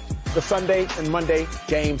picked the Sunday and Monday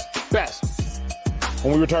games best.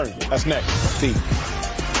 when we return. That's next. See.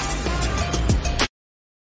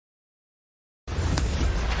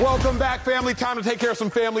 Welcome back, family. Time to take care of some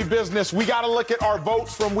family business. We got to look at our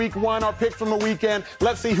votes from week 1, our picks from the weekend.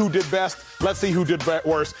 Let's see who did best. Let's see who did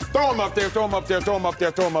worse. Throw them up there, throw them up there, throw them up there,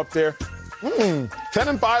 throw them up there.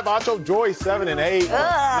 10-5, Acho. Joy, 7-8,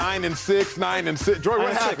 9-6, 9-6. Joy,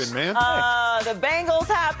 what happened, man? The Bengals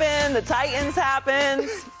happened. The Titans happened.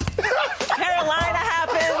 Carolina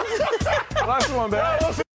happened. Last one, man.